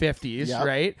late 50s, Yep.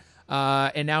 right?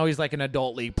 And now he's like an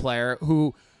adult league player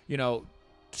who,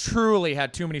 truly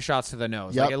had too many shots to the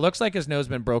nose. Yep. Like, it looks like his nose has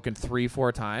been broken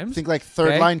 3-4 times. I think like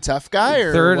third line tough guy,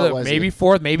 or third, what was maybe he?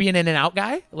 fourth, maybe an in and out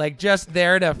guy. Like, just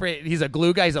there to. He's a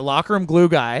glue guy. He's a locker room glue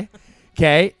guy.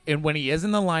 Okay, and when he is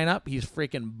in the lineup, he's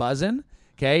freaking buzzing.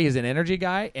 Okay, he's an energy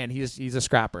guy, and he's a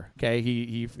scrapper. Okay,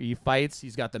 he fights.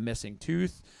 He's got the missing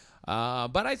tooth.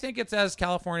 But I think it's as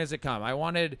California as it come. I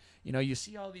wanted, you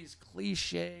see all these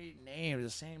cliche names, the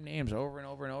same names over and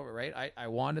over and over, right? I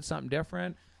wanted something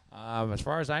different. As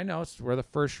far as I know, we're the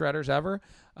first Shredders ever,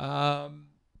 and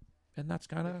that's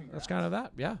kind of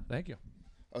that. Yeah, thank you.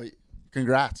 Oh,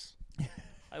 congrats.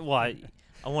 Well, I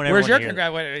want Where's your everyone to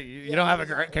hear. congrats? You don't have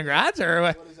a congrats, or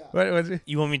what? What was it?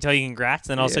 You want me to tell you congrats,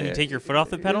 then all of a sudden you take your foot off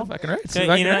the pedal? Fucking right. Okay,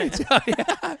 Fucking right.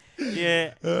 right.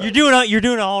 Yeah, you're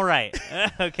doing all right.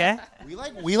 Okay.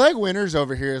 We like winners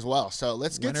over here as well. So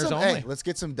let's get Winners some. only. Hey, let's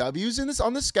get some W's in this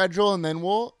on the schedule, and then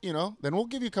we'll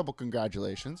give you a couple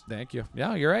congratulations. Thank you.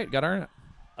 Yeah, you're right. Got to earn it.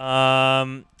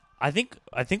 I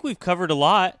think we've covered a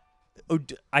lot. Oh,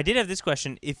 I did have this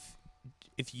question. If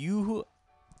you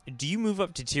do you move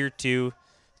up to tier 2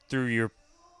 through your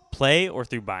play or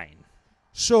through buying?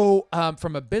 So,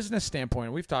 from a business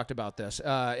standpoint, we've talked about this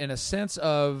in a sense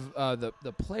of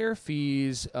the player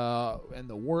fees and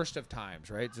the worst of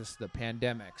times, right? Just the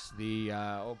pandemics, you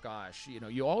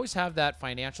always have that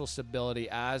financial stability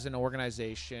as an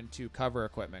organization to cover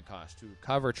equipment costs, to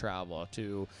cover travel,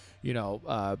 to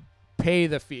pay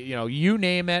the fee. You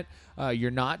name it. You're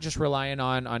not just relying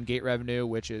on gate revenue,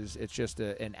 which is just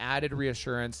an added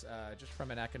reassurance just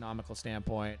from an economical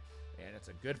standpoint, and it's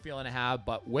a good feeling to have.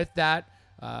 But with that.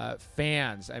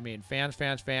 Fans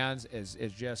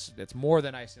is just, it's more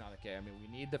than icing on the cake. I mean, we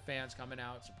need the fans coming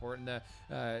out, supporting the,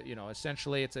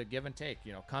 essentially it's a give and take,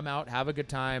 come out, have a good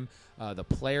time. The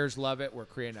players love it. We're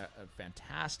creating a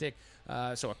fantastic,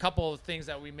 so a couple of things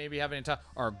that we maybe haven't talked,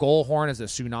 our goal horn is a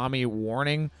tsunami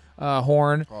warning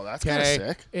horn. Oh, that's kinda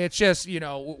sick. It's just,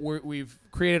 we've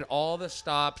created all the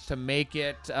stops to make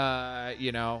it,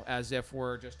 as if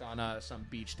we're just on some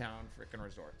beach town freaking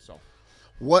resort. So.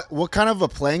 What kind of a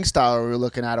playing style are we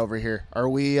looking at over here? Are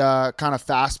we kind of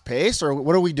fast paced, or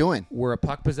what are we doing? We're a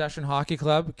puck possession hockey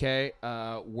club. Okay,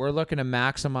 we're looking to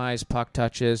maximize puck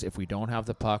touches. If we don't have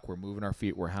the puck, we're moving our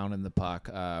feet. We're hounding the puck.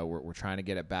 We're trying to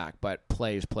get it back. But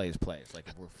plays. Like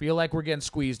if we feel like we're getting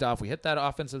squeezed off, we hit that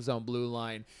offensive zone blue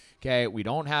line. Okay, we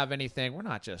don't have anything. We're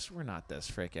not this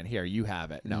freaking here. You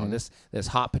have it. No, this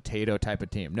hot potato type of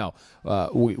team. No,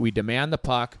 we demand the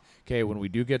puck. Okay, when we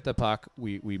do get the puck,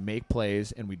 we make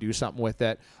plays and we do something with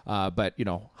it. But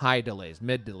high delays,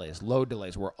 mid delays, low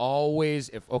delays. We're always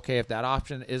if that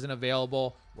option isn't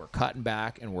available, we're cutting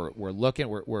back and we're looking.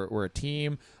 We're a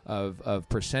team of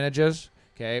percentages.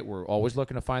 Okay, we're always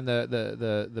looking to find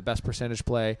the best percentage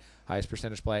play, highest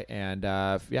percentage play, and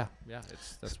that's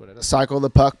what it is. Cycle the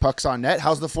puck, puck's on net.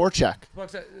 How's the forecheck?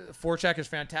 Forecheck is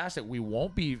fantastic. We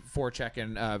won't be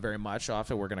forechecking very much.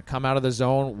 Often we're going to come out of the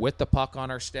zone with the puck on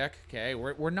our stick. Okay,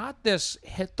 we're not this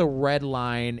hit the red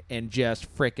line and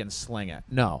just freaking sling it.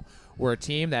 No, we're a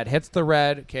team that hits the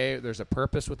red. Okay, there's a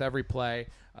purpose with every play,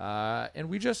 and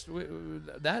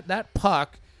that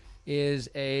puck is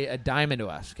a diamond to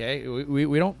us. Okay,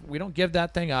 we don't give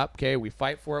that thing up. Okay, we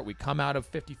fight for it. We come out of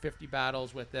 50-50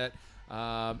 battles with it,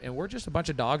 and we're just a bunch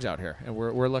of dogs out here, and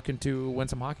we're looking to win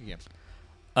some hockey games.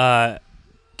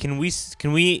 Can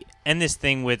we end this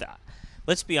thing with?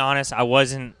 Let's be honest. I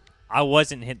wasn't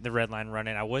hitting the red line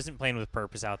running. I wasn't playing with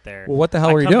purpose out there. Well, what the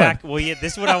hell were you doing? Well, yeah,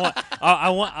 this is what I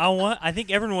want. I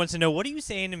think everyone wants to know. What are you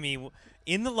saying to me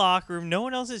in the locker room? No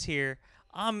one else is here.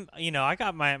 I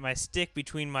got my stick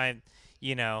between my,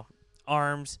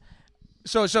 arms.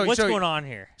 So what's going on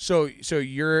here? So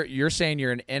you're saying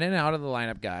you're an in and out of the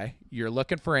lineup guy. You're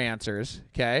looking for answers.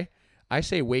 Okay, I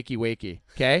say wakey.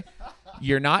 Okay,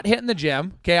 you're not hitting the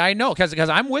gym. Okay, I know because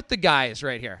I'm with the guys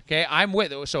right here. Okay,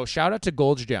 so shout out to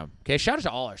Gold's Gym. Okay, shout out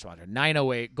to all our sponsors: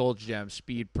 908 Gold's Gym,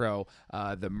 Speed Pro,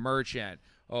 The Merchant.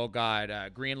 Oh, God,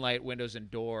 Greenlight Windows and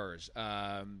Doors,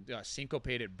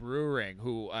 Syncopated Brewing,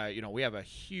 who, we have a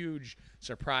huge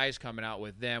surprise coming out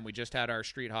with them. We just had our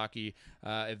street hockey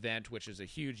event, which is a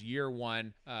huge year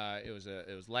one. It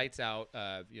was lights out.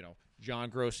 John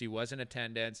Grossi was in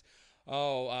attendance.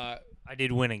 I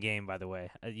did win a game, by the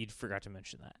way. You forgot to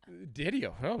mention that. Did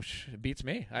you? Oh, it beats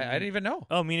me. I didn't even know.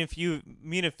 Oh, me and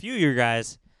a few of your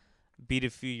guys beat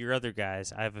a few of your other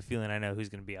guys. I have a feeling I know who's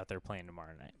going to be out there playing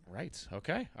tomorrow night. Right.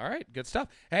 Okay. All right. Good stuff.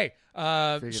 Hey,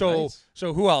 so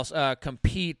who else?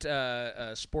 Compete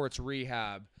Sports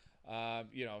Rehab.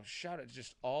 Shout out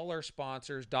just all our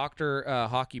sponsors. Dr.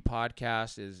 Hockey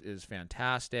Podcast is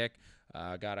fantastic.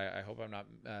 God, I hope I'm not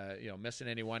missing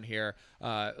anyone here.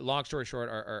 Long story short,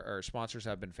 our sponsors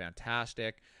have been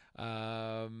fantastic.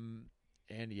 And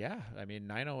yeah,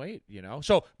 908.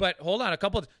 So, but hold on,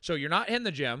 so you're not in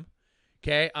the gym.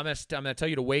 Okay, I'm gonna tell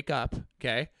you to wake up.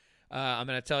 Okay, I'm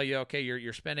gonna tell you. Okay,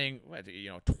 you're spending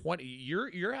 20.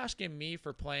 You're asking me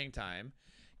for playing time.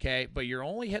 Okay, but you're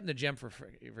only hitting the gym for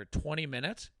 20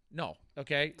 minutes. No.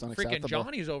 Okay, freaking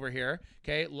Johnny's over here.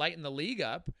 Okay, lighting the league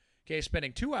up. Okay,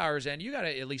 spending 2 hours in. You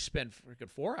gotta at least spend freaking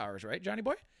 4 hours, right, Johnny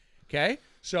boy? Okay,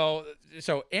 so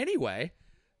anyway,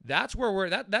 that's where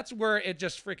that's where it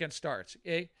just freaking starts.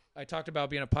 Okay? I talked about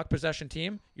being a puck possession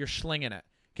team. You're slinging it.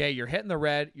 Okay, you're hitting the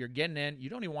red. You're getting in. You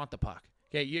don't even want the puck.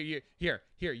 Okay, here.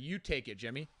 You take it,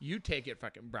 Jimmy. You take it,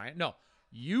 fucking Brian. No,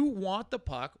 you want the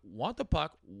puck. Want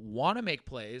to make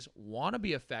plays. Want to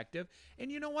be effective. And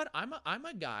you know what? I'm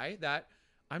a guy that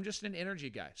I'm just an energy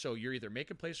guy. So you're either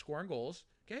making plays, scoring goals.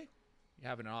 Okay, you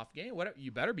having an off game. Whatever.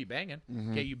 You better be banging.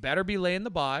 Mm-hmm. Okay, you better be laying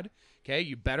the bod. Okay,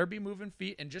 you better be moving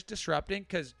feet and just disrupting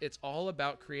because it's all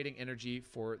about creating energy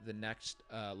for the next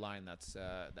line that's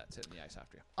hitting the ice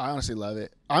after you. I honestly love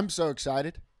it. I'm so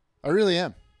excited. I really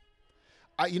am.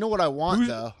 You know what I want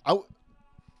though?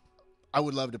 I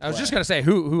would love to play. I was just gonna say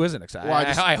who isn't excited. Well,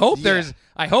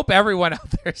 I hope everyone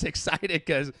out there is excited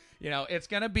because it's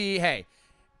gonna be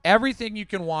everything you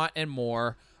can want and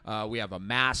more. We have a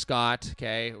mascot,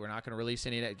 okay? We're not going to release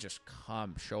any of that. Just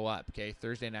come, show up, okay?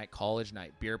 Thursday night, college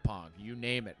night, beer pong, you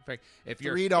name it. If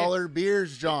you're $3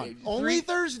 beers, John. Only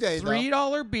Thursday, though.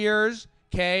 $3 beers,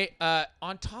 okay?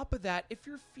 On top of that, if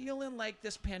you're feeling like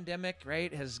this pandemic,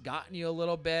 right, has gotten you a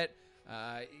little bit,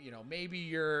 maybe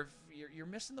you're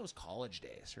missing those college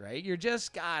days, right? You're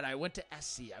just, God, I went to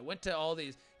SC. I went to all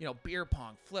these, beer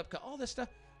pong, flip, all this stuff.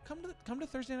 Come to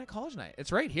Thursday night, college night.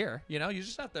 It's right here. You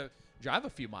just have to drive a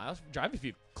few miles, drive a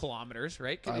few kilometers,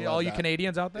 right? All you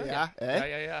Canadians out there? Yeah.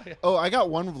 Yeah. Oh, I got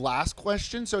one last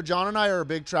question. So John and I are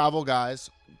big travel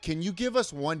guys, can you give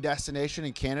us one destination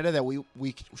in Canada that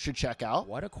we should check out?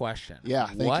 What a question. Yeah,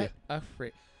 thank what you. a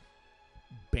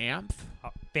Banff.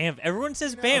 Banff. Everyone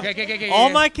says Banff. Okay, All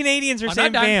yeah. my Canadians are I'm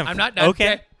saying not done. Banff. I'm not done.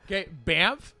 Okay. Okay.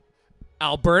 Banff,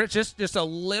 Alberta, just a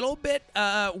little bit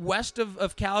west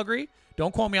of Calgary.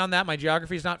 Don't quote me on that. My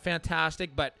geography is not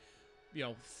fantastic, but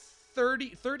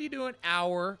 30 to an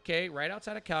hour. Okay, right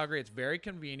outside of Calgary. It's very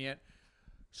convenient.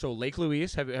 So Lake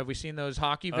Louise, have we seen those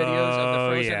hockey videos of the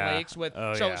frozen lakes with?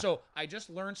 So I just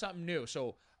learned something new.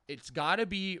 So it's got to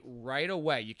be right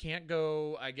away. You can't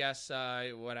go, I guess,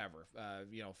 February,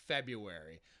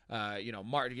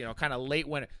 March, kind of late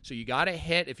winter. So you got to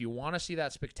hit if you want to see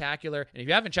that spectacular. And if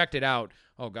you haven't checked it out,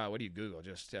 oh God, what do you Google?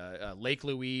 Just Lake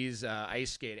Louise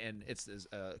ice skate, and it's this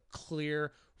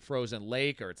clear frozen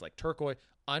lake, or it's like turquoise.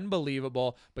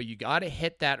 Unbelievable, but you got to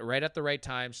hit that right at the right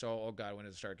time. So, oh God, when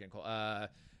does it start getting cold?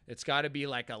 It's got to be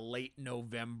like a late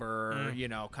November,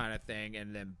 kind of thing,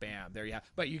 and then bam, there you have.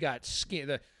 But you got ski,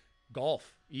 the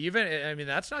golf. Even, I mean,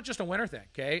 that's not just a winter thing.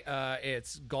 Okay,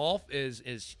 it's golf is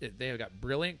they've got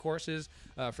brilliant courses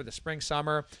for the spring,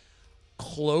 summer.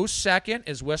 Close second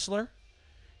is Whistler.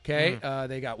 Okay,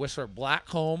 they got Whistler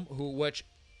Blackcomb, which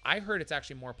I heard it's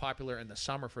actually more popular in the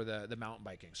summer for the mountain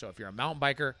biking. So if you're a mountain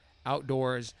biker,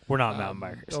 outdoors. We're not mountain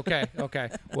bikers. Okay.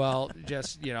 Well,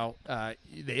 just,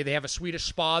 they have a Swedish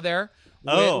spa there.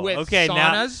 With okay. Saunas.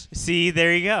 Now, see,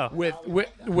 there you go.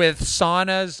 With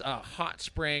saunas, hot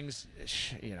springs,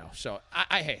 So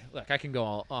hey, look, I can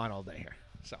go on all day here.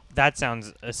 So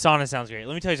sauna sounds great.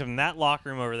 Let me tell you something. That locker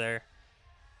room over there,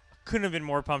 couldn't have been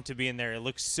more pumped to be in there. It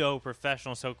looks so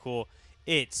professional, so cool.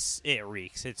 It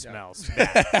reeks. It smells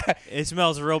bad. It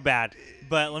smells real bad.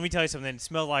 But let me tell you something. It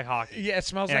smells like hockey. Yeah, it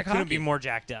smells and like I hockey. couldn't be more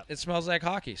jacked up. It smells like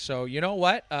hockey. So you know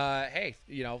what? Hey,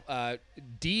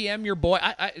 DM your boy.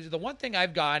 The one thing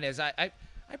I've gotten is I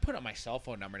put up my cell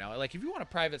phone number now. Like, if you want a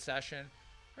private session,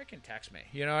 freaking text me.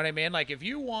 You know what I mean? Like, if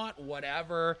you want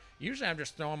whatever, usually I'm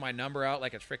just throwing my number out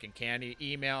like it's freaking candy.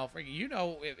 Email.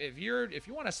 If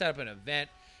you want to set up an event.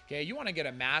 Okay, you want to get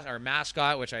a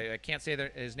mascot, which I can't say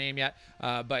his name yet,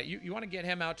 but you want to get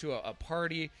him out to a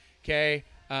party. Okay,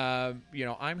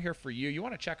 I'm here for you. You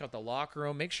want to check out the locker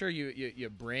room. Make sure you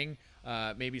bring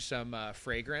maybe some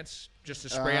fragrance just to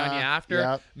spray on you after.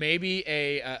 Yep. Maybe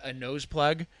a nose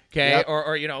plug. Okay, Yep.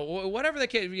 or whatever the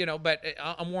kid. But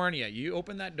I'm warning you. You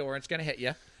open that door, it's gonna hit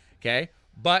you. Okay,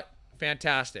 but.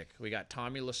 Fantastic. We got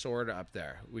Tommy Lasorda up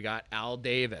there. We got Al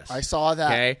Davis. I saw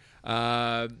that. Okay.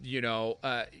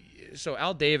 So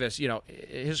Al Davis,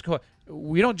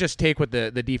 we don't just take what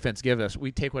the defense gives us.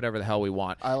 We take whatever the hell we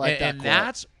want. I like that And quote.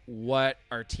 that's what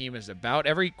our team is about.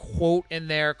 Every quote in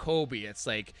there, Kobe, it's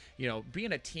like,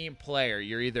 being a team player,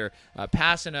 you're either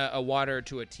passing a water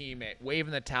to a teammate,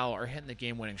 waving the towel, or hitting the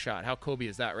game-winning shot. How Kobe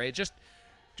is that, right? Just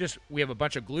we have a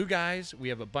bunch of glue guys. We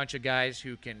have a bunch of guys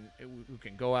who can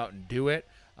go out and do it.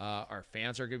 Our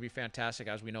fans are going to be fantastic.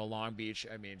 As we know, Long Beach,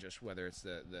 I mean, just whether it's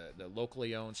the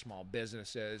locally owned small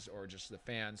businesses or just the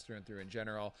fans through and through in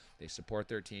general, they support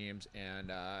their teams.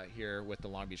 And here with the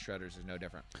Long Beach Shredders is no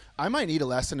different. I might need a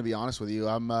lesson, to be honest with you.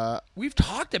 We've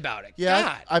talked about it. Yeah,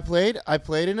 God. I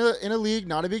played in a league,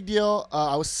 not a big deal.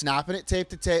 I was snapping it tape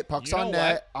to tape, pucks You know on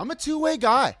net. what? I'm a two-way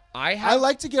guy. I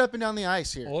like to get up and down the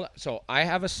ice here. So I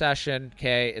have a session,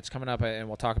 okay, it's coming up, and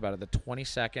we'll talk about it, the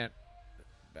 22nd.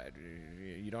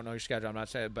 You don't know your schedule, I'm not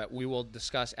saying, but we will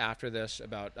discuss after this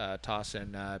about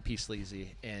tossing P.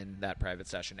 Sleazy in that private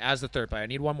session as the third player. I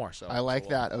need one more. So I like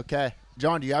that. Okay.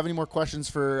 John, do you have any more questions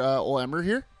for old Emmer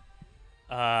here?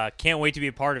 Can't wait to be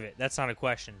a part of it. That's not a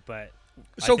question, but...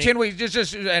 So can we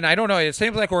just and I don't know, it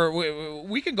seems like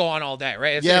we can go on all day,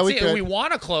 right? We could. We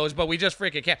want to close, but we just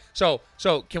freaking can't. So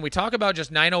can we talk about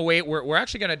just 908? We're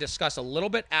actually going to discuss a little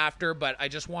bit after, but I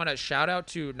just want to shout out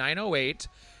to 908.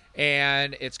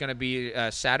 And it's going to be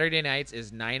Saturday nights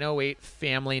is 908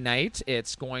 Family Night.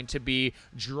 It's going to be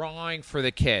drawing for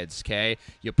the kids, okay?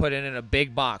 You put it in a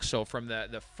big box. So from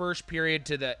the first period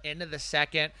to the end of the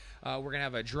second, we're going to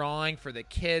have a drawing for the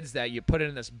kids that you put it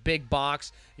in this big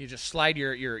box. You just slide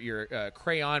your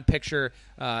crayon picture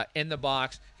in the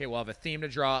box. Okay, we'll have a theme to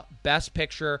draw. Best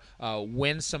picture,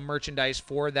 win some merchandise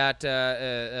for that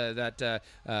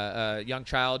young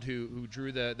child who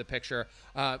drew the picture.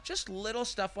 Just little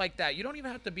stuff like that. You don't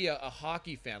even have to be a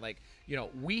hockey fan. Like,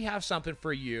 we have something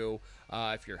for you.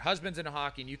 If your husband's into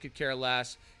hockey and you could care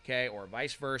less, okay, or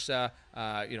vice versa,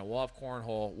 we'll have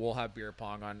cornhole, we'll have beer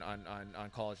pong on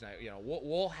college night.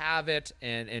 We'll have it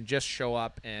and just show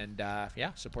up and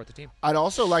support the team. I'd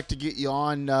also like to get you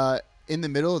on in the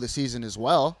middle of the season as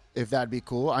well, if that'd be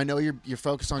cool. I know you're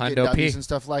focused on getting Hundo W's P. and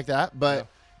stuff like that, but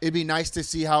it'd be nice to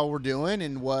see how we're doing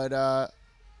and what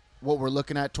what we're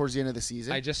looking at towards the end of the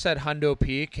season? I just said Hundo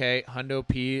P. Okay, Hundo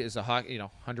P is a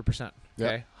 100%.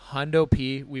 Okay, Yep. Hundo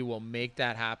P. We will make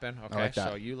that happen. Okay, like that.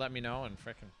 so you let me know and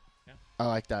frickin'. Yeah. I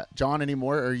like that. John, any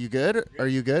more? Are you good? Are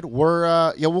you good?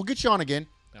 We're we'll get you on again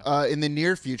in the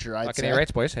near future. I'd Fucking say.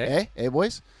 A-Rates, boys. Hey. Hey,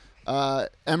 boys.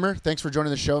 Emmer, thanks for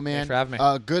joining the show, man. Thanks for having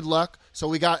me. Good luck. So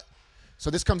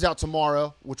this comes out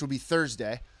tomorrow, which will be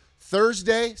Thursday.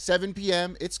 Thursday, 7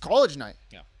 p.m. It's college night.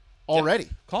 Yeah. Already.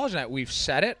 College night. We've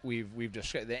said it. We've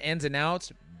just the ins and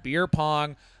outs. Beer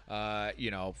pong.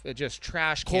 It just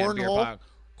trash can beer Cornhole. pong.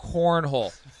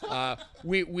 Cornhole.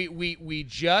 We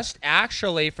just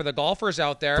actually, for the golfers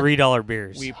out there, $3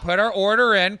 beers. we put our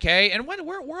order in, okay? And when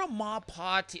we're a ma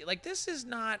pa team, like this is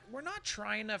not. We're not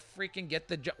trying to freaking get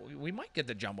we might get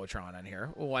the jumbotron on here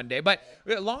one day, but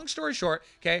long story short,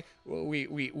 okay,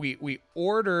 we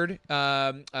ordered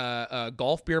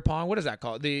golf beer pong. What is that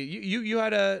called? You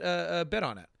had a bid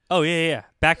on it. Oh yeah.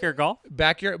 Backyard golf.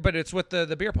 Backyard, but it's with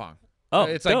the beer pong. Oh,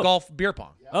 it's like dope. golf beer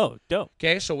pong. Oh, dope.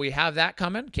 Okay, so we have that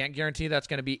coming. Can't guarantee that's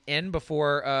going to be in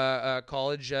before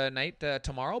college night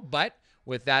tomorrow. But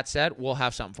with that said, we'll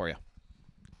have something for you.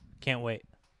 Can't wait.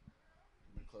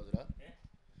 Close it up.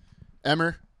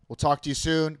 Emmer, we'll talk to you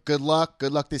soon. Good luck.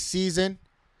 Good luck this season.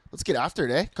 Let's get after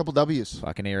it, eh? Couple W's.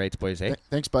 Fucking A-Rates, boys, hey?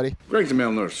 Thanks, buddy. Greg's a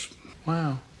male nurse.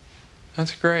 Wow.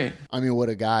 That's great. I mean, what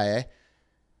a guy, eh?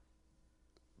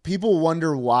 People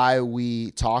wonder why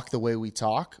we talk the way we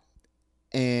talk,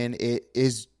 and it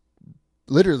is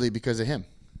literally because of him.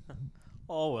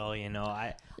 Oh, well,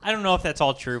 I don't know if that's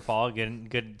all true, Paul.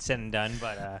 Good said and done,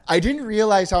 but I didn't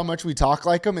realize how much we talk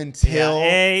like him until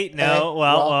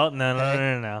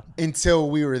no. until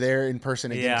we were there in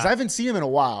person again. Yeah. Because I haven't seen him in a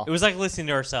while. It was like listening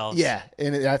to ourselves. Yeah,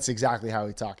 and that's exactly how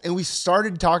we talk. And we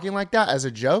started talking like that as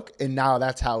a joke, and now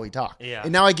that's how we talk. Yeah.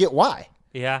 And now I get why.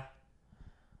 Yeah.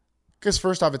 Because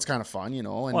first off, it's kind of fun, And,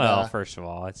 Well, first of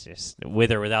all, it's just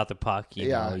with or without the puck. You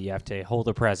know, you have to hold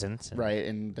a presence. Right,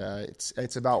 and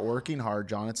it's about working hard,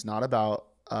 John. It's not about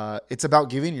it's about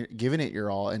giving it your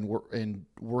all and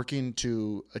working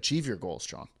to achieve your goals,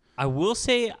 John. I will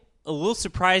say, a little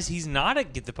surprised he's not a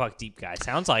get the puck deep guy.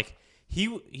 Sounds like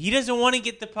he doesn't want to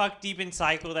get the puck deep in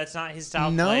cycle. That's not his style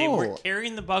of play. We're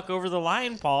carrying the puck over the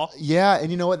line, Paul. Yeah, and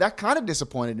you know what? That kind of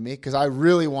disappointed me because I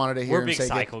really wanted to hear We're him big say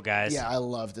cycle guys. Yeah, I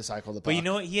love to cycle the puck. But you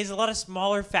know what? He has a lot of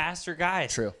smaller, faster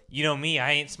guys. True. You know me.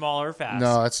 I ain't small or fast.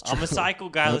 No, that's true. I'm a cycle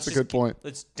guy. That's a good point.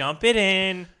 Let's dump it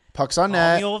in. Puck's on Call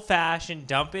net. me old fashioned.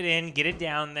 Dump it in. Get it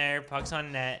down there. Puck's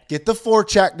on net. Get the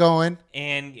forecheck going.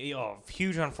 And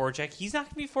huge on forecheck. He's not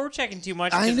going to be forechecking too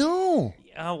much. I know.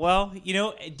 Well,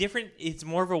 different. It's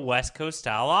more of a West Coast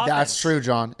style offense. That's true,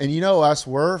 John. And you know us,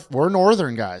 we're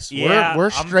northern guys. Yeah,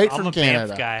 we're straight I'm from a Canada.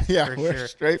 Banff guy, yeah, for we're sure.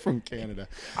 straight from Canada.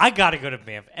 I got to go to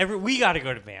Banff. We got to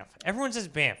go to Banff. Everyone says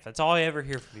Banff. That's all I ever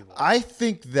hear from people. I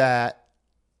think that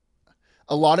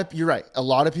you're right. A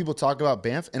lot of people talk about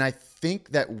Banff, and I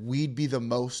think that we'd be the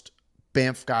most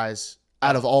Banff guys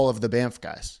out of all of the Banff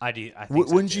guys. I do. I think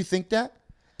so, Wouldn't too. you think that?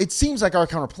 It seems like our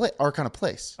kind of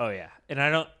place. Oh yeah, and I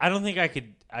don't think I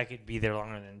could be there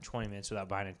longer than 20 minutes without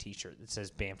buying a T-shirt that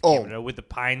says Banff Canada with the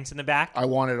pines in the back. I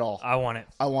want it all. I want it.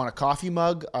 I want a coffee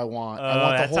mug. I want the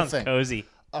that whole sounds thing. cozy.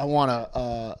 I want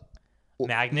a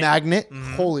Magnet.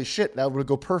 Mm-hmm. Holy shit, that would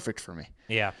go perfect for me.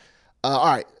 Yeah. All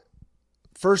right.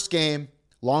 First game,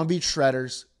 Long Beach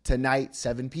Shredders tonight,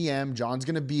 7 p.m. John's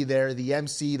going to be there, the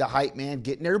MC, the hype man,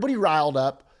 getting everybody riled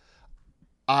up.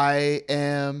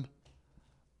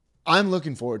 I'm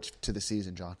looking forward to the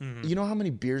season, John. Mm-hmm. You know how many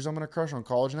beers I'm going to crush on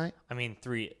college night? I mean,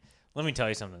 3. Let me tell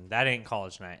you something. That ain't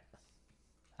college night.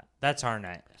 That's our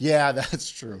night. Yeah, that's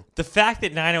true. The fact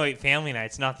that 908 Family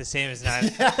Night's not the same as 9.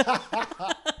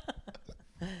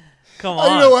 Come on.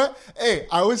 Oh, you know what? Hey,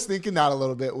 I was thinking that a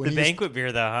little bit when The banquet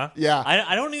beer, though, huh? Yeah.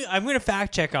 I don't. I'm going to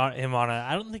fact check him on it.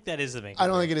 I don't think that is the banquet. I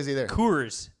don't think it is either.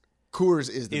 Coors Coors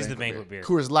is the banquet beer.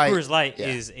 Coors Light. Coors Light Yeah.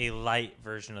 is a light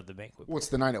version of the banquet beer. What's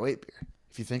the 908 beer?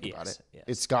 If you think about Yes, it, yes.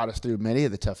 it's got us through many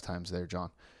of the tough times there,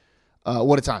 John.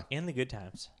 What a time. And the good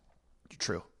times.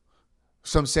 True.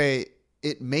 Some say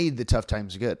it made the tough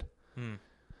times good.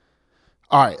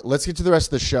 All right, let's get to the rest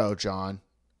of the show, John.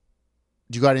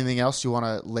 Do you got anything else you want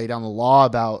to lay down the law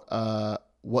about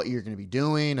what you're going to be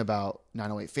doing, about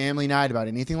 908 Family Night, about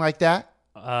anything like that?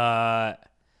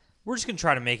 We're just going to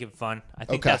try to make it fun. I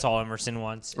think Okay. that's all Emerson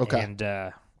wants. Okay. And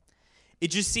it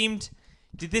just seemed...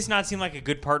 Did this not seem like a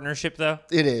good partnership, though?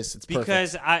 It is. It's perfect.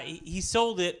 Because he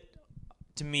sold it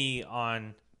to me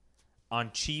on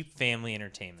cheap family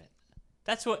entertainment.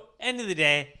 That's what. End of the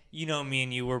day, me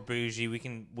and you, we're bougie. We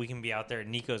can be out there at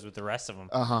Nico's with the rest of them.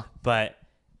 Uh-huh. But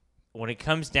when it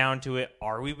comes down to it,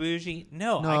 are we bougie?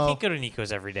 No, I No. can't go to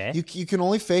Nico's every day. You can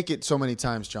only fake it so many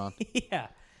times, John. Yeah.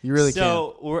 You really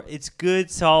So it's good,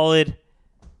 solid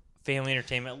family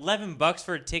entertainment. $11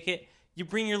 for a ticket. You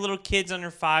bring your little kids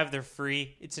under 5, they're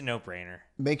free. It's a no-brainer.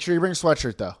 Make sure you bring a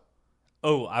sweatshirt, though.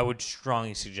 Oh, I would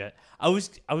strongly suggest. I was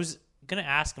gonna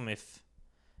ask him if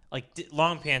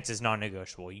long pants is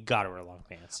non-negotiable. You gotta wear long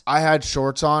pants. I had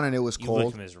shorts on and it was You cold.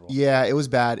 looked miserable. Yeah, it was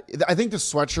bad. I think the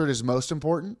sweatshirt is most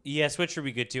important. Yeah, sweatshirt would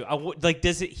be good too.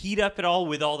 Does it heat up at all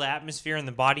with all the atmosphere and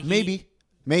the body heat?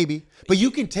 Maybe. But you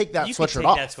can take that You sweatshirt can take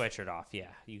off. that sweatshirt off. Yeah,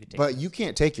 you can take. But it. you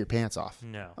can't take your pants off.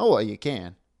 No. Oh, well, you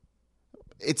can.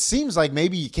 It seems like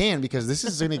maybe you can because this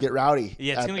is going to get rowdy.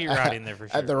 Yeah, it's gonna get rowdy in there for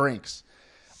sure. At the rinks.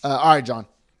 All right, John.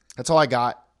 That's all I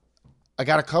got. I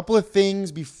got a couple of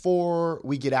things before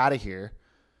we get out of here.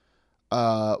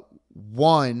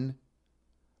 One,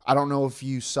 I don't know if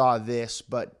you saw this,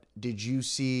 but did you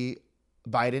see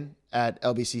Biden at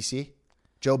LBCC?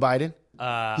 Joe Biden?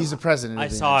 He's the president of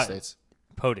the United States.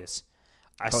 POTUS.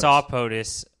 I saw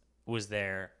POTUS was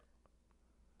there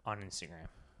on Instagram.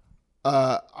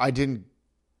 I didn't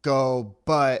go,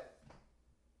 but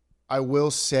I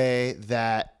will say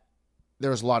that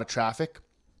there was a lot of traffic.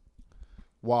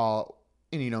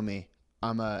 And you know me,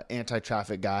 I'm a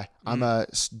anti-traffic guy. I'm a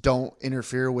don't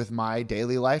interfere with my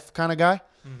daily life kind of guy.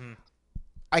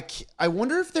 I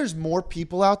wonder if there's more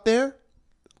people out there,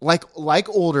 like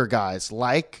older guys,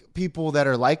 like people that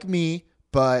are like me,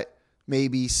 but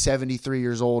maybe 73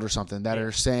 years old or something, that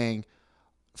are saying,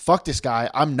 fuck this guy.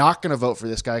 I'm not going to vote for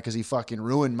this guy because he fucking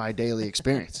ruined my daily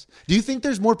experience. Do you think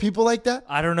there's more people like that?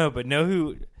 I don't know, but know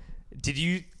who? Did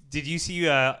you see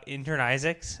Intern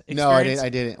Isaac's experience? No, I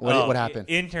didn't. What happened?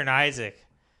 Intern Isaac.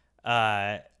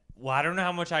 Well, I don't know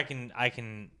how much I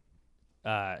can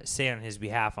say on his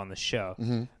behalf on the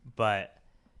show, but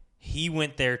he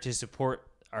went there to support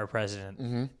our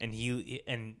president, and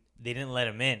they didn't let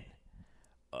him in.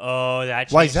 Oh, that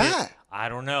changed Why is that? it. I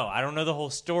don't know. I don't know the whole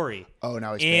story. Oh,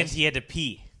 now he's and pissed. he had to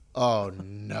pee, Oh,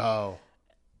 no.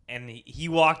 and he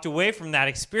walked away from that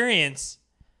experience.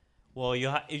 Well,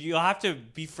 you'll have to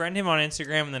befriend him on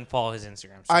Instagram and then follow his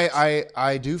Instagram.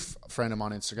 I do friend him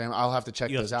on Instagram. I'll have to check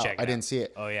You'll those have to out. check I it didn't out. see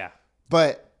it. Oh yeah.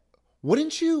 But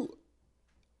wouldn't you,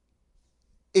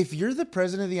 if you're the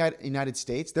president of the United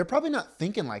States, they're probably not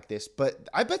thinking like this, but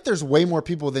I bet there's way more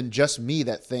people than just me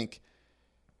that think,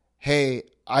 hey,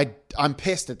 I'm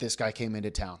pissed that this guy came into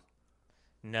town.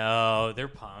 No, they're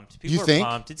pumped. People You are think?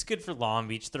 pumped. It's good for Long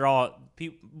Beach. They're all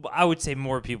I would say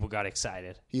more people got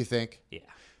excited. You think? Yeah.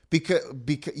 Because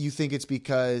you think it's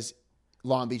because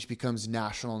Long Beach becomes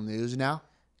national news now?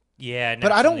 Yeah,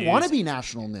 But I don't national want to news. be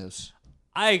national news.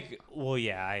 I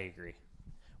agree.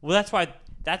 Well,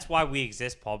 that's why we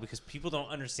exist, Paul, because people don't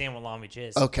understand what Long Beach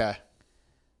is. Okay.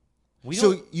 We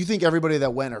So don't. you think everybody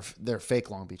that went they're fake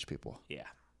Long Beach people? Yeah.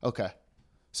 Okay.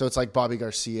 So it's like Bobby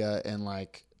Garcia and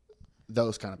like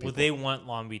those kind of people. Well, they want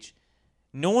Long Beach.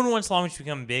 No one wants Long Beach to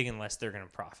become big unless they're going to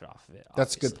profit off of it.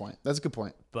 That's a good obviously. point. That's a good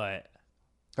point. But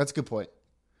That's a good point.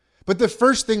 But the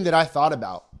first thing that I thought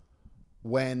about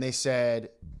when they said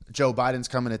Joe Biden's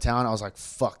coming to town, I was like,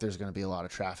 fuck, there's going to be a lot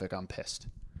of traffic. I'm pissed.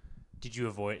 did you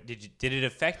avoid? Did it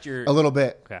affect your? A little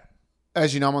bit. Okay.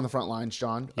 As you know, I'm on the front lines,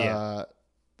 John. Yeah.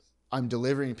 I'm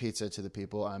delivering pizza to the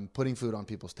people. I'm putting food on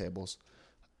people's tables.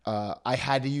 I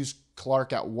had to use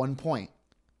Clark at one point,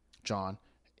 John,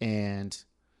 and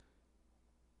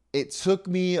it took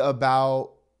me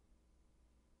about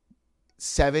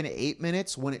 7-8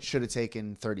 minutes when it should have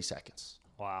taken 30 seconds.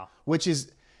 Wow. Which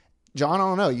is, John, I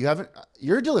don't know.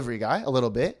 You're a delivery guy a little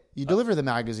bit. You deliver the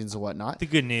magazines and whatnot. The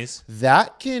good news.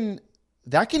 That can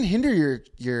hinder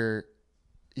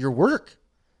your work.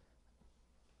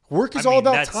 Work is all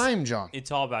about that's- time, John.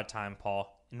 It's all about time,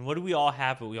 Paul. And what do we all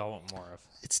have, but we all want more of?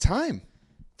 It's time.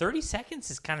 30 seconds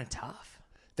is kind of tough.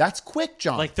 That's quick,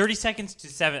 John. Like 30 seconds to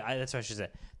 7. That's what I should say.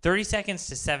 30 seconds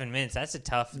to 7 minutes. That's a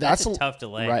tough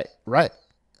delay. Right.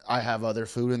 I have other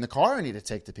food in the car I need to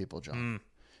take to people, John.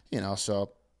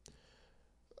 So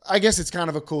I guess it's kind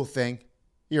of a cool thing.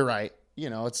 You're right.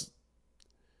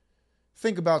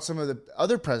 Think about some of the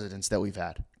other presidents that we've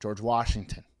had. George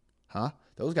Washington. Huh?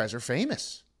 Those guys are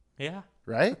famous, Yeah.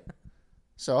 right?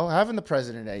 So having the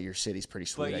president at your city's pretty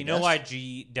sweet. But I you know guess. why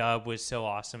G-Dub was so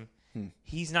awesome?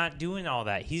 He's not doing all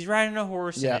that. He's riding a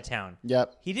horse in a town.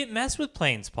 Yep. He didn't mess with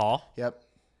planes, Paul. Yep.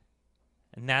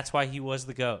 And that's why he was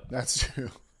the GOAT. That's true.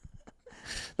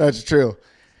 That's true.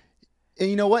 And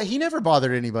you know what? He never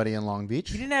bothered anybody in Long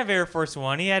Beach. He didn't have Air Force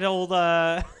One. He had old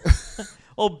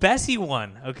Bessie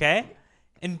One, okay?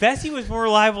 And Bessie was more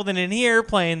reliable than any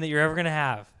airplane that you're ever going to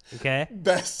have. Okay.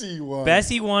 Bessie won.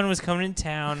 Bessie 1 was coming to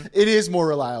town. It is more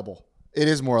reliable.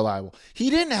 He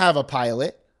didn't have a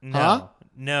pilot. Huh?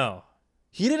 No.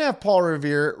 He didn't have Paul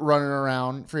Revere running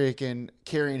around freaking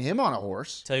carrying him on a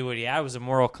horse. Tell you what he had was a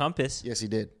moral compass. Yes, he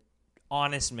did.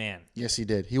 Honest man. Yes, he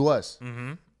did. He was.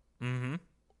 Mm-hmm.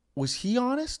 Was he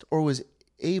honest or was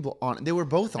Abel honest? They were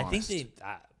both honest. I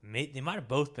think they might have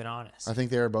both been honest. I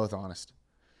think they were both honest.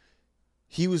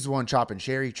 He was the one chopping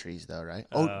cherry trees, though, right?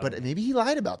 But maybe he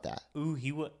lied about that. Ooh,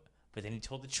 he would. But then he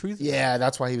told the truth. Yeah,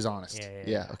 that's why he was honest.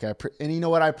 Yeah. Okay. And you know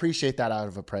what? I appreciate that out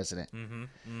of a president.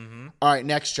 All right,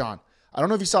 next, John. I don't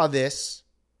know if you saw this,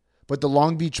 but the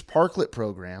Long Beach Parklet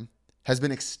program has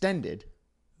been extended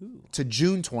to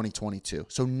June 2022.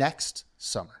 So next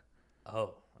summer.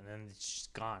 Oh, and then it's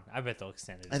just gone. I bet they'll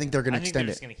extend it. I think they're going to extend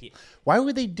they're it. just gonna keep. Why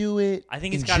would they do it? I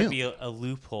think it's got to be a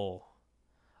loophole.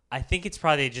 I think it's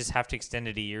probably they just have to extend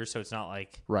it a year, so it's not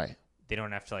like Right. they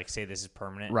don't have to like say this is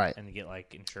permanent, Right. and get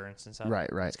like insurance and stuff. Right.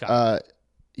 It's gotta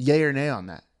Yay or nay on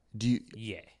that?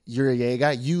 Yeah. You're a yay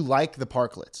guy? You like the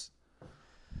parklets?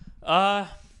 I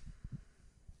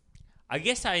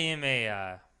guess I am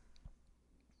a.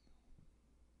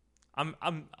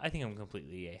 I think I'm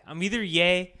completely yay. I'm either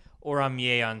yay or I'm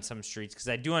yay on some streets because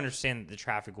I do understand that the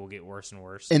traffic will get worse and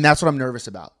worse. And that's what I'm nervous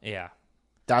about. Yeah.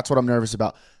 That's what I'm nervous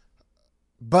about.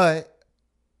 But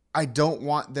I don't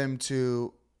want them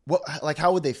to.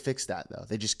 How would they fix that though?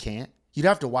 They just can't. You'd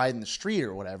have to widen the street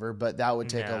or whatever, but that would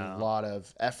take a lot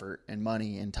of effort and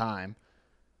money and time.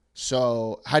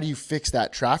 So how do you fix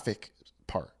that traffic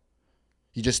part?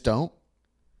 You just don't?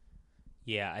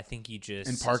 Yeah, I think you just...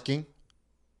 And parking?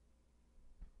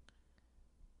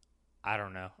 I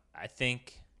don't know. I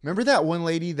think... Remember that one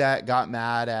lady that got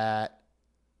mad at...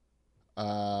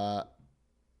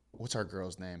 what's our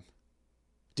girl's name?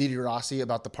 Didi Rossi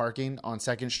about the parking on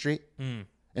 2nd Street and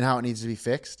how it needs to be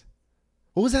fixed?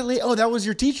 What was that lady? Oh, that was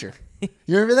your teacher.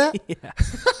 You remember that? Yeah.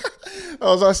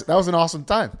 That was an awesome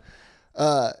time.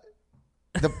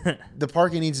 The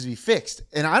parking needs to be fixed,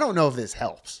 and I don't know if this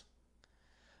helps.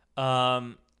 I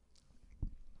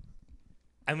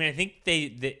mean, I think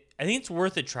I think it's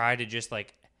worth a try to just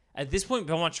like at this point,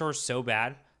 Belmont Shore is so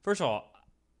bad. First of all,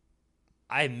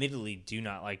 I admittedly do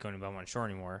not like going to Belmont Shore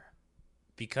anymore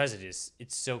because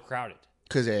it's so crowded.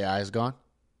 Because AI is gone.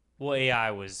 Well,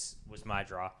 AI was my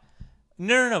draw.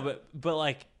 No, but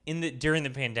like during the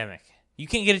pandemic, you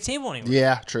can't get a table anywhere.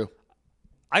 Yeah, true.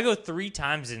 I go 3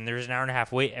 times and there's an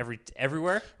hour-and-a-half wait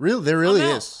everywhere. There really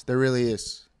is. There really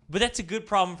is. But that's a good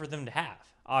problem for them to have,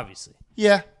 obviously.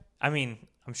 Yeah. I mean,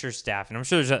 I'm sure staff, and I'm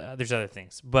sure there's other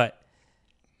things, but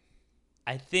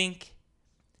I think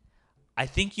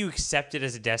you accept it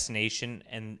as a destination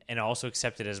and also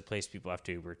accept it as a place people have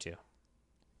to Uber to.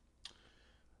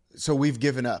 So we've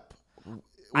given up.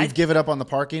 We've given up on the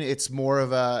parking. It's more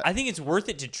of a... I think it's worth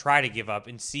it to try to give up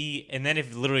and see, and then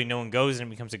if literally no one goes and it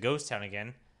becomes a ghost town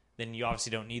again, then you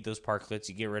obviously don't need those parklets.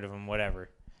 You get rid of them, whatever.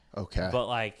 Okay. But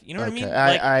like, you know what I mean?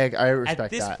 Like, I respect that.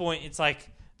 At this point, it's like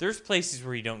there's places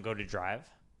where you don't go to drive.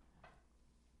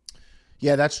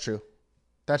 Yeah, that's true.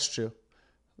 That's true.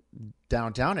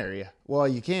 Downtown area. Well,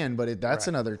 you can, but that's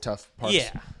another tough part.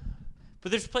 Yeah. But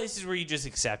there's places where you just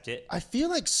accept it. I feel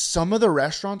like some of the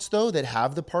restaurants, though, that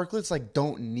have the parklets, like,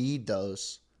 don't need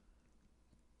those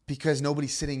because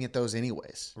nobody's sitting at those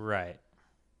anyways. Right.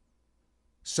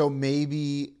 So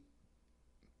maybe...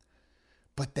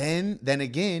 But then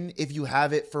again, if you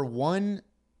have it for one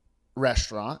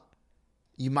restaurant,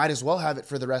 you might as well have it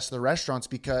for the rest of the restaurants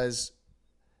because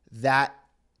that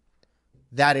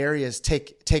area is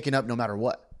taken up no matter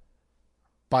what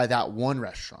by that one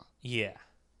restaurant. Yeah.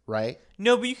 Right?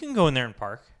 No, but you can go in there and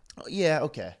park. Oh, yeah,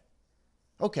 okay.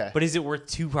 But is it worth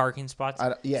 2 parking spots?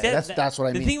 That's what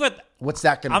I mean. The thing about... What's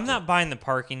that going to do? I'm not buying the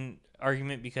parking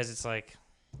argument because it's like...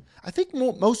 I think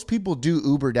most people do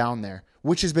Uber down there,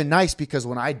 which has been nice because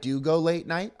when I do go late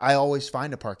night, I always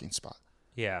find a parking spot.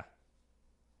 Yeah.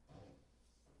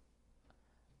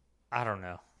 I don't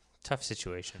know. Tough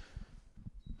situation.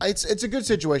 It's a good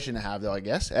situation to have, though, I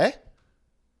guess. Eh?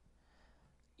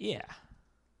 Yeah.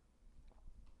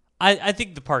 I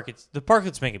think the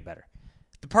parklets make it better.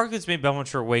 The parklets made Belmont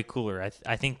Shore way cooler.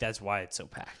 I think that's why it's so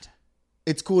packed.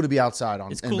 It's cool to be outside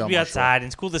on. It's cool to be outside. And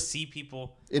it's cool to see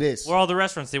people. It is. Where all the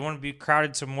restaurants, they want to be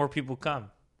crowded so more people come.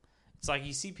 It's like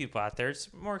you see people out there.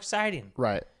 It's more exciting.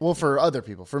 Right. Well, for other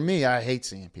people. For me, I hate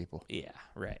seeing people. Yeah,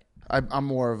 right. I'm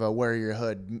more of a wear your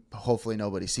hood, hopefully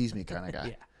nobody sees me kind of guy.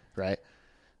 Yeah. Right.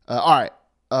 All right.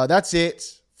 That's it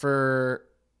for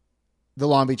the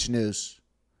Long Beach news.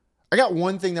 I got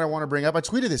one thing that I want to bring up. I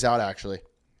tweeted this out, actually.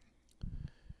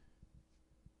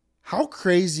 How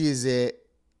crazy is it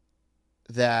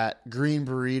that Green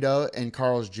Burrito and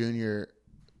Carl's Jr.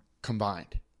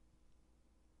 combined?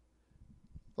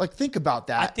 Like, think about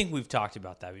that. I think we've talked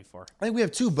about that before. I think we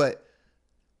have too, but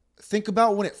think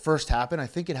about when it first happened. I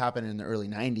think it happened in the early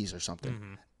 90s or something.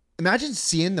 Mm-hmm. Imagine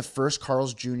seeing the first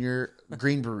Carl's Jr.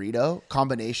 Green Burrito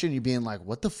combination. You being like,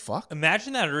 what the fuck?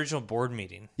 Imagine that original board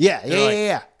meeting.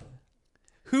 Yeah.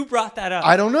 Who brought that up?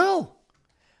 I don't know.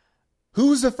 Who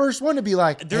was the first one to be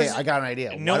like, hey, There's- I got an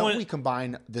idea. no Why don't one- we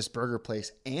combine this burger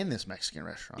place and this Mexican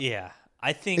restaurant? Yeah,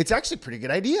 I think It's actually a pretty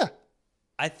good idea.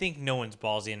 I think no one's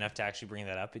ballsy enough to actually bring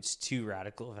that up. It's too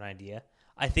radical of an idea.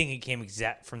 I think it came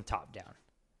exact from top down.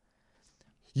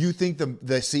 You think the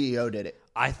CEO did it?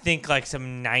 I think like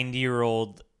some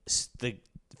 90-year-old, the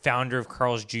founder of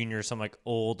Carl's Jr., some like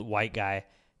old white guy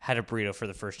had a burrito for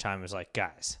the first time. And was like,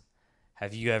 guys,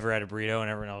 have you ever had a burrito? And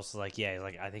everyone else was like, yeah. He's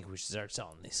like, I think we should start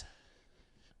selling these.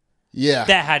 Yeah.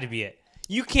 That had to be it.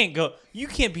 You can't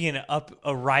be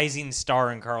a rising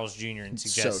star in Carl's Jr. and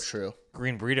suggest so true.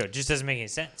 Green Burrito. It just doesn't make any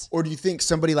sense. Or do you think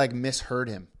somebody like misheard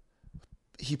him?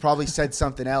 He probably said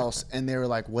something else, and they were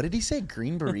like, "What did he say?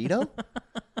 Green burrito?"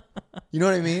 You know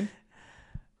what I mean?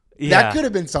 Yeah. That could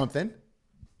have been something.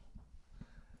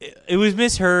 It was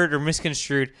misheard or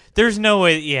misconstrued. There's no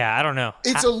way. Yeah, I don't know.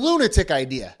 It's a lunatic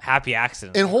idea, happy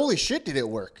accident. and holy shit, did it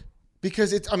work?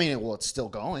 Because it's. I mean, well, it's still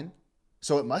going,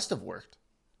 so it must have worked.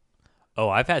 Oh,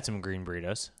 I've had some green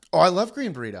burritos. Oh, I love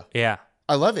green burrito. Yeah.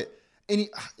 I love it, and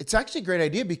it's actually a great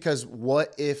idea because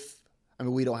what if? I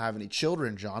mean, we don't have any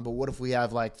children, John, but what if we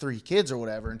have like 3 kids or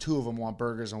whatever, and 2 of them want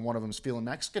burgers and one of them's feeling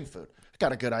Mexican food?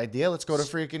 Got a good idea. Let's go to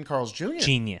freaking Carl's Jr.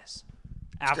 Genius.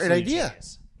 a Absolute great idea.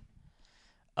 Genius.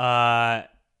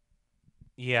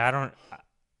 Yeah, I don't.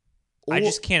 I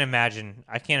just can't imagine.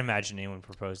 I can't imagine anyone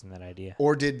proposing that idea.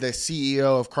 Or did the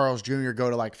CEO of Carl's Jr. go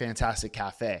to like Fantastic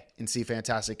Cafe and see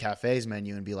Fantastic Cafe's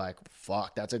menu and be like,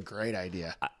 "Fuck, that's a great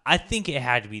idea." I think it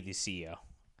had to be the CEO,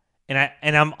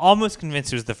 and I'm almost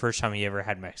convinced it was the first time he ever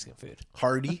had Mexican food.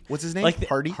 Hardy, what's his name? Like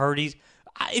Hardy. Hardee's.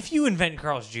 If you invent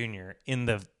Carl's Jr. in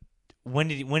the when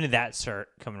did that start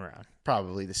coming around?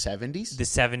 Probably the 70s, The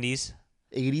 70s.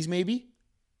 80s, maybe.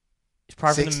 It's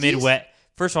probably from 60s? the Midwest.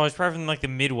 First of all, it's probably from like the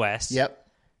Midwest. Yep.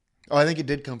 Oh, I think it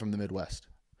did come from the Midwest.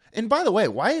 And by the way,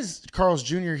 why is Carl's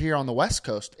Jr. here on the West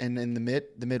Coast and in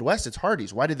the Midwest it's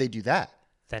Hardee's? Why did they do that?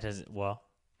 That doesn't. Well,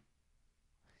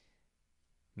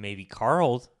 maybe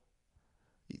Carl.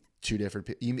 2 different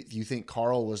people. You think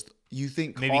Carl was? You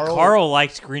think Maybe Carl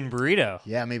liked green burrito.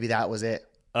 Yeah, maybe that was it.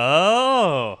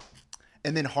 Oh.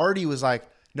 And then Hardy was like,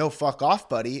 "No, fuck off,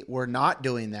 buddy. We're not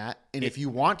doing that. And if you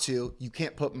want to, you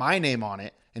can't put my name on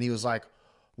it." And he was like,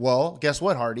 "Well, guess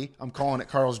what, Hardy? I'm calling it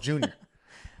Carl's Jr."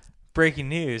 Breaking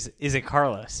news. Is it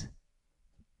Carlos?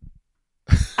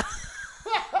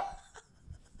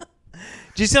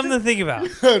 Just something to think about.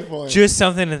 Good point. Just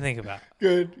something to think about.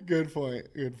 Good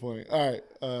point. Good point. All right.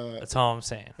 That's all I'm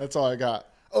saying. That's all I got.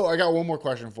 Oh, I got one more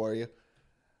question for you.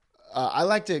 I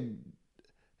like to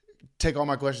take all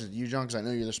my questions to you, John, because I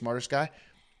know you're the smartest guy.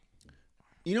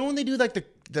 You know when they do like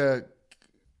the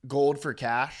gold for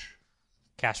cash,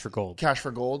 Cash for gold. cash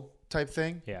for gold type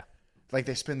thing? Yeah. Like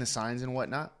they spin the signs and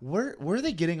whatnot. Where are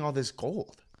they getting all this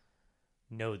gold?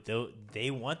 No,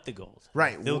 they want the gold.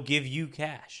 Right. They'll Well- give you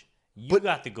cash. You But-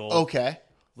 got the gold. Okay.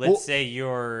 Let's say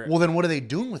you're Well, then what are they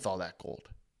doing with all that gold?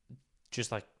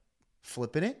 just like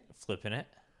Flipping it flipping it.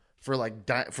 for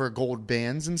like for gold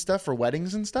bands and stuff for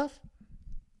weddings and stuff?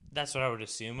 That's what I would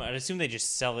assume. I'd assume they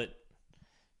just sell it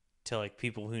to like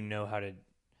people who know how to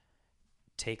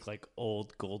take like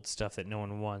old gold stuff that no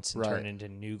one wants and turn Right. it into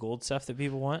new gold stuff that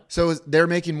people want. So they're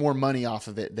making more money off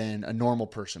of it than a normal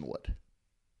person would.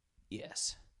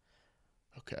 Yes.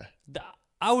 Okay.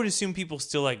 I would assume people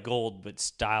still like gold, but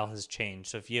style has changed.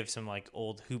 So if you have some like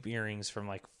old hoop earrings from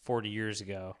like 40 years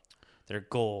ago, they're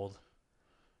gold.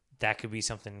 That could be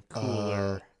something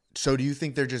cooler. So do you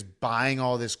think they're just buying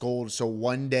all this gold so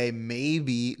one day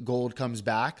maybe gold comes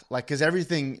back? Like, because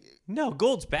everything... No,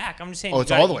 gold's back. I'm just saying Oh,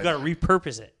 it's all the way you got to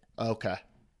repurpose it, Okay.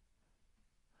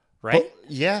 right?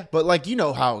 But, yeah, but like, you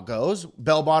know how it goes.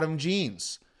 Bell-bottom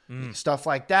jeans, stuff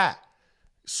like that.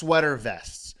 Sweater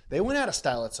vests. They went out of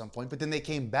style at some point, but then they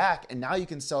came back, and now you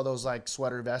can sell those like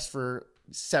sweater vests for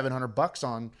 $700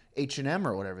 on H&M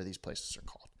or whatever these places are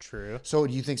called. True. So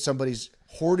do you think somebody's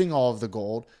hoarding all of the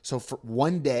gold? So for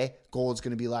one day, gold's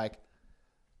going to be like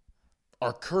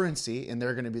our currency, and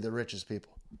they're going to be the richest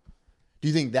people. Do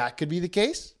you think that could be the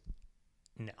case?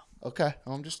 No. Okay,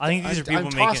 I think these are people I'm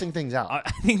making tossing things out.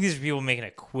 I think these are people making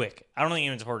it quick. I don't think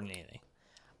anyone's hoarding anything.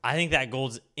 I think that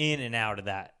gold's in and out of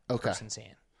that Okay. person's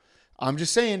hand. I'm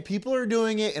just saying people are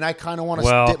doing it, and I kind of want to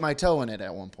Well- dip my toe in it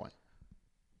at one point.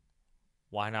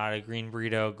 Why not a green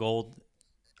burrito, gold?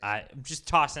 I'm just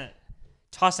tossing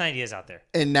ideas out there.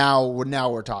 And now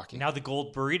we're talking. Now the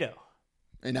gold burrito.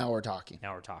 And now we're talking.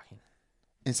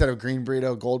 Instead of green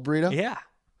burrito, gold burrito? Yeah.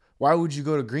 Why would you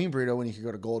go to green burrito when you could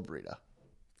go to gold burrito?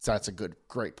 So that's a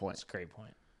great point. That's a great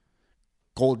point.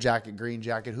 Gold jacket, green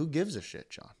jacket. Who gives a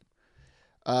shit, John?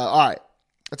 All right.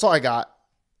 That's all I got.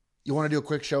 You want to do a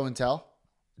quick show and tell?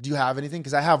 Do you have anything?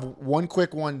 Because I have one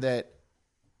quick one that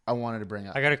I wanted to bring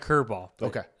up. I got a curveball.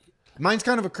 Okay. Mine's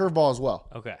kind of a curveball as well.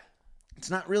 Okay. It's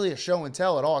not really a show and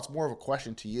tell at all. It's more of a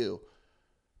question to you.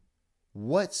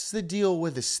 What's the deal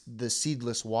with the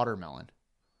seedless watermelon?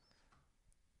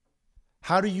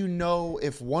 How do you know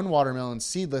if one watermelon's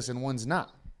seedless and one's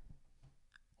not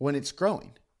when it's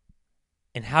growing?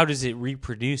 And how does it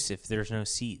reproduce if there's no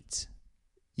seeds?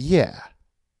 Yeah.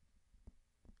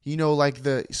 You know, like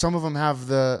some of them have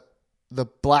the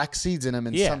black seeds in them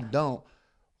and some don't.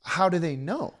 How do they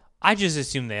know? I just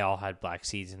assume they all had black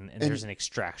seeds and there's an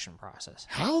extraction process.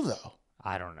 How though?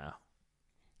 I don't know.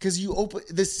 Because you open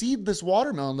the seedless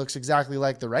watermelon looks exactly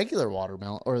like the regular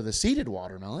watermelon or the seeded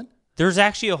watermelon. There's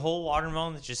actually a whole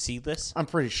watermelon that's just seedless? I'm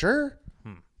pretty sure.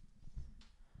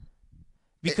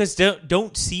 Because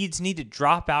don't seeds need to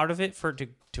drop out of it for it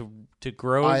to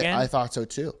grow again? I thought so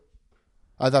too.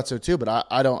 But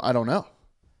I don't know.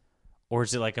 Or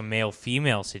is it like a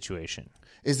male-female situation?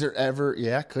 Is there ever?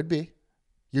 Yeah, could be.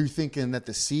 You're thinking that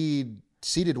the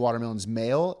seeded watermelon's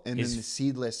male and then the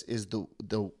seedless is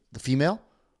the female?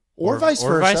 Or vice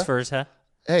versa. Or vice versa.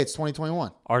 Hey, it's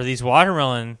 2021. Are these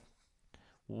watermelon...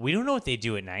 We don't know what they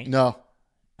do at night. No.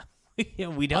 Yeah,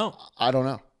 we don't. I don't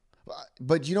know.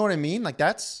 But you know what I mean? Like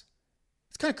it's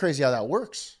kind of crazy how that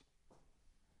works.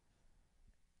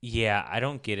 Yeah, I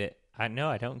don't get it. I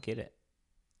don't get it.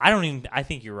 I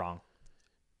think you're wrong.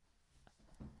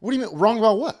 What do you mean? Wrong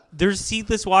about what? There's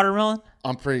seedless watermelon?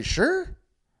 I'm pretty sure.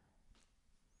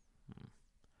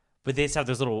 But they just have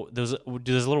do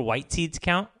those little white seeds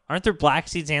count? Aren't there black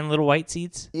seeds and little white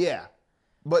seeds? Yeah.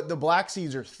 But the black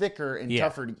seeds are thicker and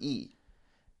tougher to eat.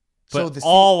 But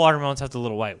all watermelons have the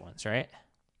little white ones, right?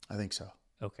 I think so.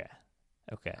 Okay.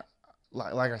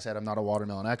 Like I said, I'm not a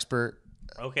watermelon expert.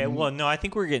 Okay, well, no, I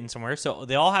think we're getting somewhere. So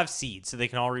they all have seeds, so they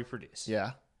can all reproduce.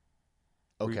 Yeah.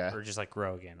 Okay. Or just like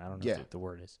grow again. I don't know what the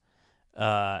word is.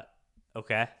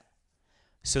 Okay.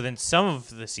 So then some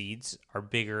of the seeds are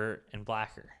bigger and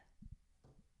blacker.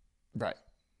 Right.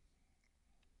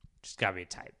 Just gotta be a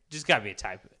type.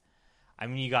 I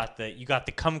mean, you got the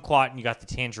kumquat and you got the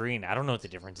tangerine. I don't know what the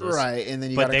difference is. Right, and then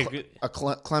you got a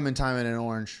clementine and an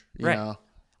orange. You know.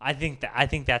 I think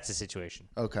that's the situation.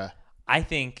 Okay. I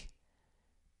think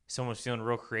someone's feeling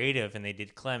real creative and they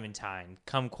did clementine,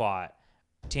 kumquat,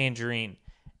 tangerine,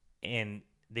 and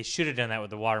they should have done that with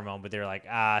the watermelon, but they're like,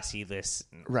 seedless,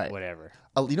 right? Whatever.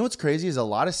 You know what's crazy is a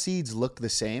lot of seeds look the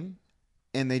same,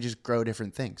 and they just grow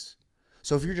different things.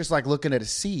 So if you're just like looking at a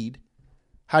seed,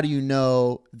 how do you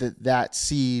know that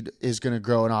seed is going to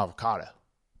grow an avocado?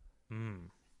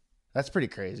 That's pretty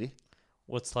crazy.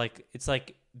 Well, it's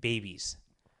like babies.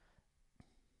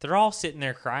 They're all sitting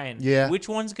there crying. Yeah. Which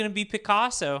one's going to be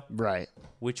Picasso? Right.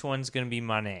 Which one's going to be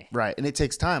Monet? Right. And it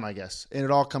takes time, I guess. And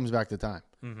it all comes back to time.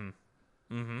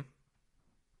 Mm-hmm.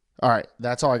 All right.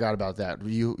 That's all I got about that.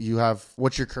 You have,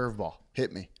 what's your curveball?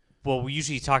 Hit me. Well, we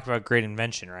usually talk about great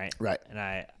invention, right? Right. And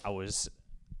I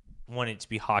wanted it to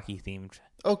be hockey themed.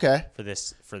 Okay. For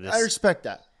this. I respect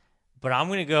that. But I'm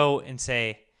going to go and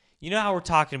say, you know how we're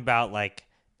talking about like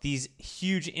these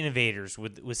huge innovators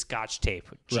with Scotch tape,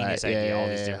 genius idea, all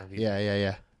these different people.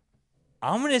 Yeah.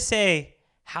 I'm going to say,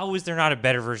 how is there not a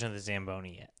better version of the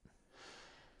Zamboni yet?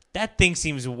 That thing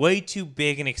seems way too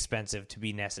big and expensive to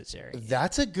be necessary.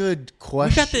 That's a good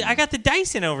question. I got the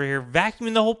Dyson over here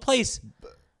vacuuming the whole place.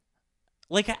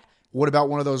 What about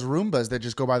one of those Roombas that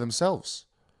just go by themselves?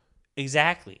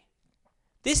 Exactly.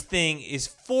 This thing is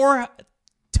 4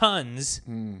 tons.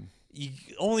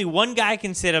 Only one guy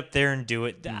can sit up there and do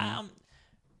it.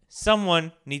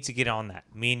 Someone needs to get on that.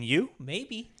 Me and you,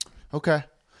 maybe. Okay.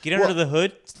 Get under the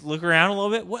hood, look around a little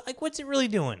bit. What's it really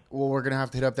doing? Well, we're gonna have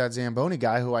to hit up that Zamboni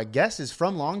guy, who I guess is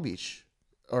from Long Beach,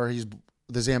 or he's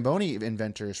the Zamboni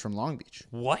inventor is from Long Beach.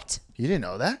 What? You didn't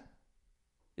know that?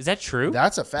 Is that true?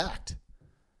 That's a fact.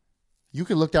 You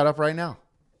can look that up right now.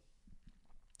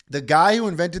 The guy who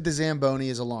invented the Zamboni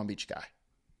is a Long Beach guy.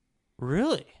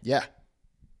 Really? Yeah.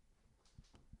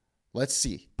 Let's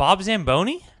see. Bob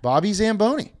Zamboni? Bobby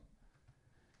Zamboni.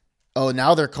 Oh,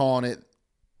 now they're calling it.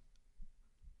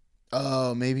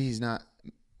 Oh, maybe he's not.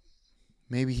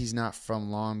 Maybe he's not from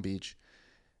Long Beach.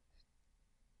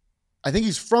 I think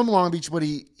he's from Long Beach, but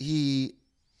he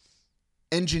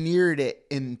engineered it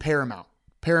in Paramount.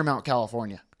 Paramount,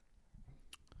 California.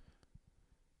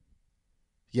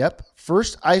 Yep.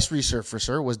 First ice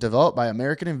resurfacer was developed by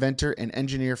American inventor and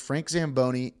engineer Frank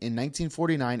Zamboni in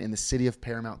 1949 in the city of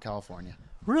Paramount, California.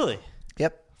 Really?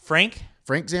 Yep. Frank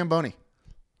Frank Zamboni.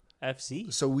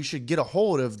 FC. So we should get a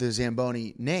hold of the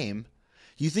Zamboni name.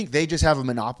 You think they just have a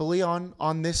monopoly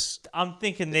on this? I'm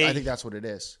thinking I think that's what it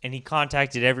is. And he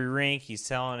contacted every rink. He's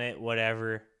selling it,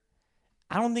 whatever.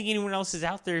 I don't think anyone else is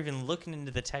out there even looking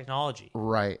into the technology.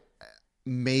 Right.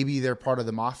 Maybe they're part of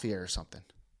the mafia or something.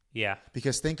 Yeah.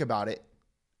 Because think about it.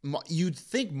 You'd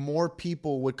think more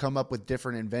people would come up with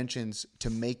different inventions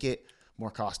to make it more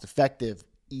cost effective,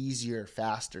 easier,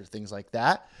 faster, things like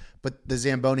that. But the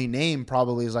Zamboni name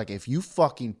probably is like, if you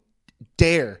fucking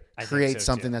dare create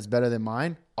something that's better than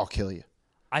mine, I'll kill you.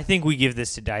 I think we give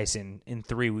this to Dyson. In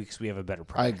 3 weeks, we have a better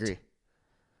product. I agree.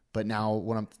 But now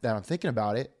when I'm thinking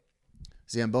about it,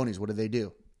 Zambonis, what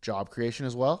do? Job creation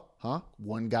as well, huh?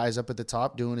 One guy's up at the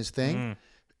top doing his thing.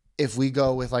 If we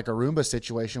go with like a Roomba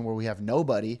situation where we have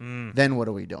nobody, then what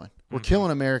are we doing? We're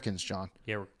killing Americans, John.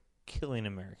 Yeah, we're killing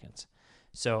Americans.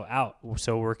 So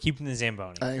we're keeping the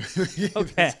Zamboni.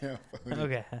 Okay.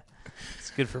 Okay.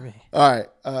 It's good for me. All right.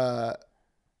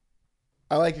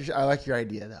 I like your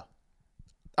idea though.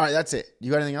 All right, that's it.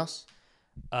 You got anything else?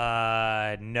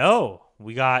 No.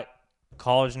 We got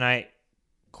college night,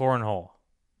 cornhole,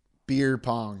 beer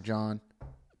pong, John.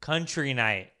 Country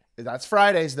night. That's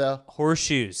Fridays though.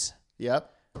 Horseshoes. Yep.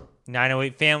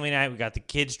 908 family night. We got the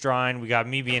kids drawing. We got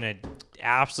me being an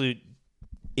absolute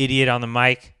idiot on the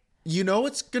mic. You know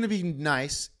what's going to be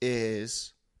nice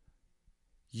is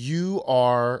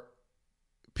people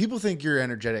think you're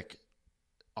energetic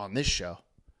on this show.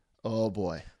 Oh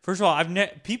boy. First of all,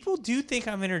 people do think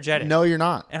I'm energetic. No, you're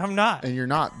not. And I'm not. And you're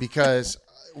not, because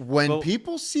when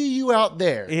people see you out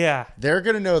there, yeah, they're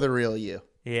going to know the real you.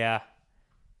 Yeah.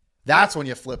 That's when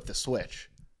you flip the switch.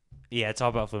 Yeah, it's all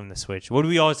about flipping the switch. What do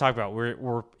we always talk about?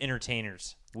 We're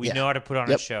entertainers. We know how to put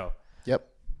on a show. Yep.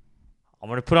 I'm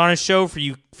going to put on a show for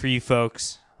you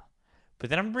folks.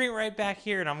 But then I'm going to bring it right back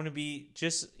here, and I'm going to be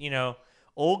just,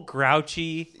 old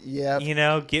grouchy.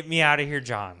 Yep. Get me out of here,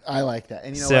 John. I like that.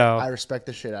 And you know what? I respect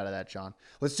the shit out of that, John.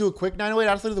 Let's do a quick 908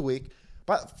 athlete of the week.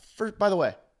 By the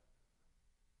way,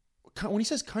 when he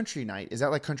says country night, is that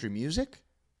like country music?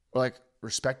 Or like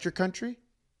respect your country?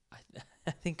 I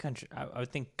think country. I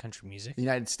would think country music. The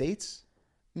United States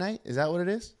night? Is that what it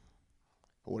is?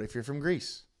 What if you're from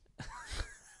Greece?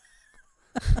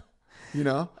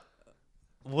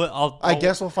 I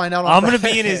guess we'll find out on I'm going to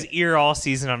Friday. be in his ear all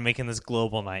season on making this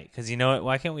global night. Because you know what?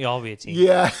 Why can't we all be a team?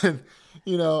 Yeah. And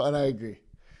I agree.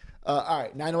 All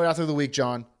right. 908 athlete of the week,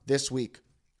 John. This week,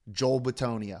 Joel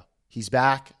Bitonio. He's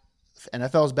back.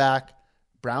 NFL's back.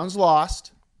 Browns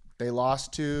lost. They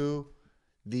lost to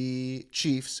the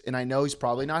Chiefs, and I know he's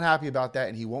probably not happy about that,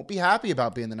 and he won't be happy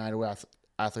about being the 908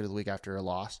 athlete of the week after a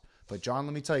loss. But, John,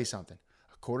 let me tell you something.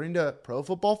 According to Pro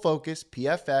Football Focus,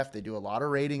 PFF, they do a lot of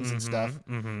ratings and stuff.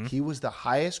 He was the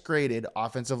highest graded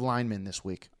offensive lineman this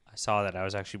week. I saw that. I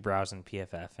was actually browsing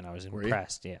PFF, and I was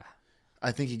impressed. Yeah.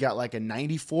 I think he got like a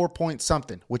 94 point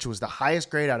something, which was the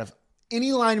highest grade out of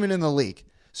any lineman in the league.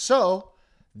 So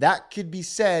that could be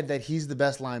said that he's the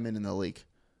best lineman in the league.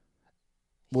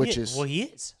 He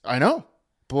is. I know.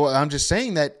 But I'm just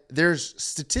saying that there's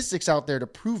statistics out there to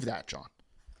prove that, John.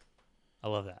 I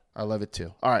love that. I love it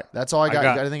too. All right. That's all I got. You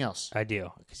got anything else? I do.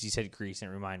 Because you said Grease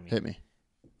and it reminded me. Hit me.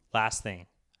 Last thing.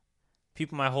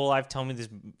 People my whole life tell me this,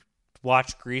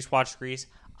 watch Grease.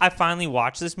 I finally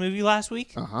watched this movie last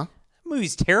week. Uh-huh. The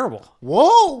movie's terrible.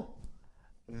 Whoa.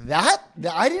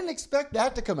 I didn't expect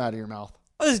that to come out of your mouth.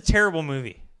 It was a terrible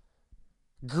movie.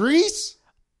 Grease?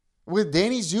 With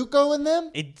Danny Zuko in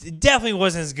them? It definitely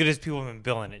wasn't as good as people have been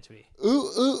billing it to be. Ooh,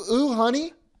 ooh, ooh,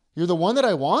 honey. You're the one that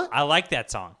I want? I like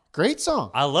that song. Great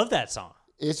song. I love that song.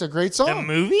 It's a great song. The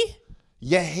movie?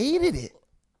 You hated it.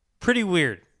 Pretty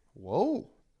weird. Whoa.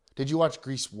 Did you watch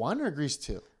Grease 1 or Grease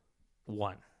 2?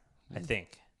 1, I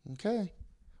think. Okay.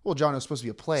 Well, John, it was supposed to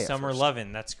be a play. Summer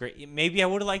Lovin', that's great. Maybe I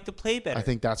would have liked the play better. I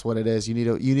think that's what it is. You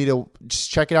need to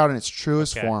just check it out in its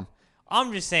truest form.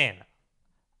 I'm just saying,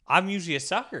 I'm usually a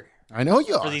sucker. I know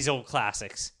you are. For these old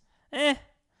classics.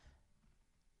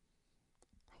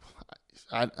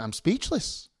 I'm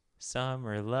speechless.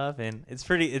 Summer Lovin'. It's a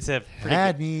pretty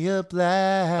Had me a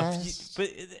blast. But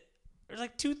there's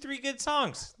like 2-3 good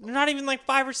songs. They're not even like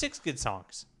 5 or 6 good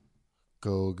songs.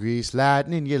 Go Grease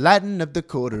Lightning, you lighten up the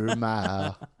quarter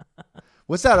mile.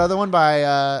 What's that other one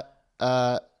by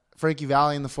Frankie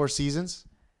Valli and the Four Seasons?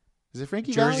 Is it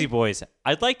Frankie Valli? Jersey Boys.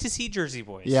 I'd like to see Jersey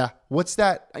Boys. Yeah. What's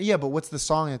that? Yeah, but what's the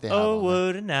song that they have? Oh,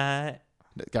 what a night.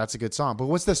 That's a good song. But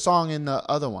what's the song in the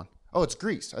other one? Oh, it's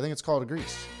Grease. I think it's called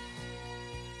Grease.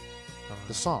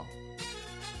 The song.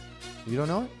 You don't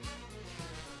know it?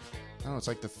 No, it's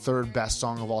like the third best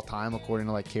song of all time according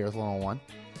to like KRS 101.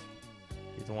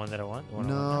 The one that I want?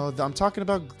 No, I'm talking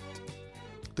about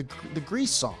the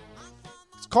Grease song.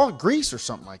 It's called Grease or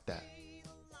something like that.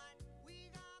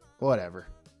 Whatever.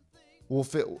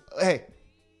 Hey,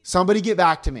 somebody get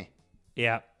back to me.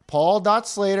 Yeah.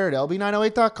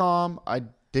 paul.slater@lb908.com. I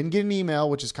didn't get an email,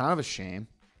 which is kind of a shame.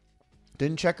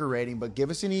 Didn't check her rating, but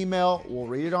give us an email. We'll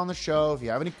read it on the show. If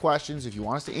you have any questions, if you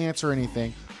want us to answer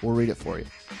anything, we'll read it for you.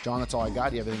 John, that's all I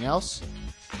got. Do you have anything else?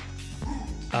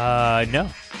 No.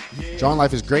 John,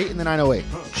 life is great in the 908.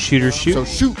 Shoot or shoot. So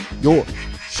shoot your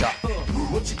shot.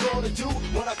 What you gonna do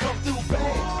when I come through,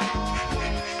 bang?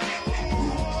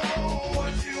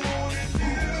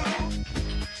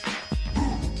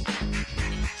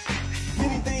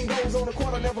 Anything goes on the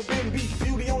court, I never been beat.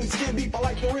 Beauty only skin deep, I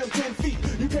like the rim 10 feet.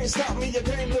 You can't stop me, your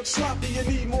game looks sloppy. You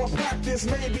need more practice,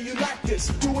 maybe you like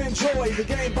this. To enjoy the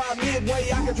game by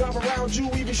midway, I can drive around you,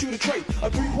 even shoot a trait. A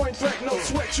 3-point threat, no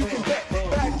sweat, you can bet.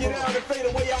 Back it out and fade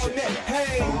away all net.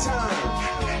 Hang time.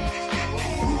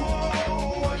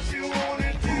 What you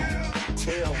wanna do?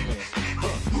 Tell me.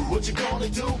 What you gonna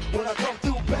do when I come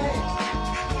through, bang?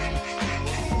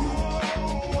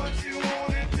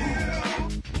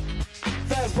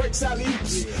 Fast breaks,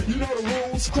 alley-oops, you know the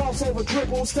rules. Crossover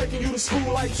dribbles, taking you to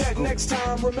school like that. Next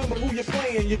time, remember who you're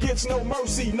playing. You get no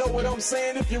mercy, know what I'm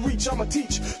saying? If you reach, I'ma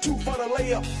teach. 2 for the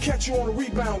layup, catch you on the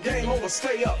rebound. Game over,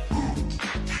 stay up.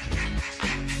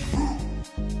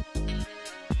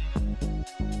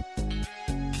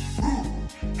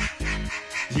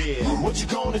 Yeah, what you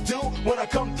gonna do when I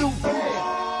come through, bang?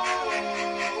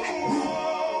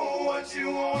 What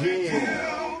you wanna do?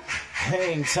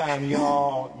 Hang time,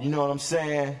 y'all. You know what I'm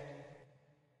saying?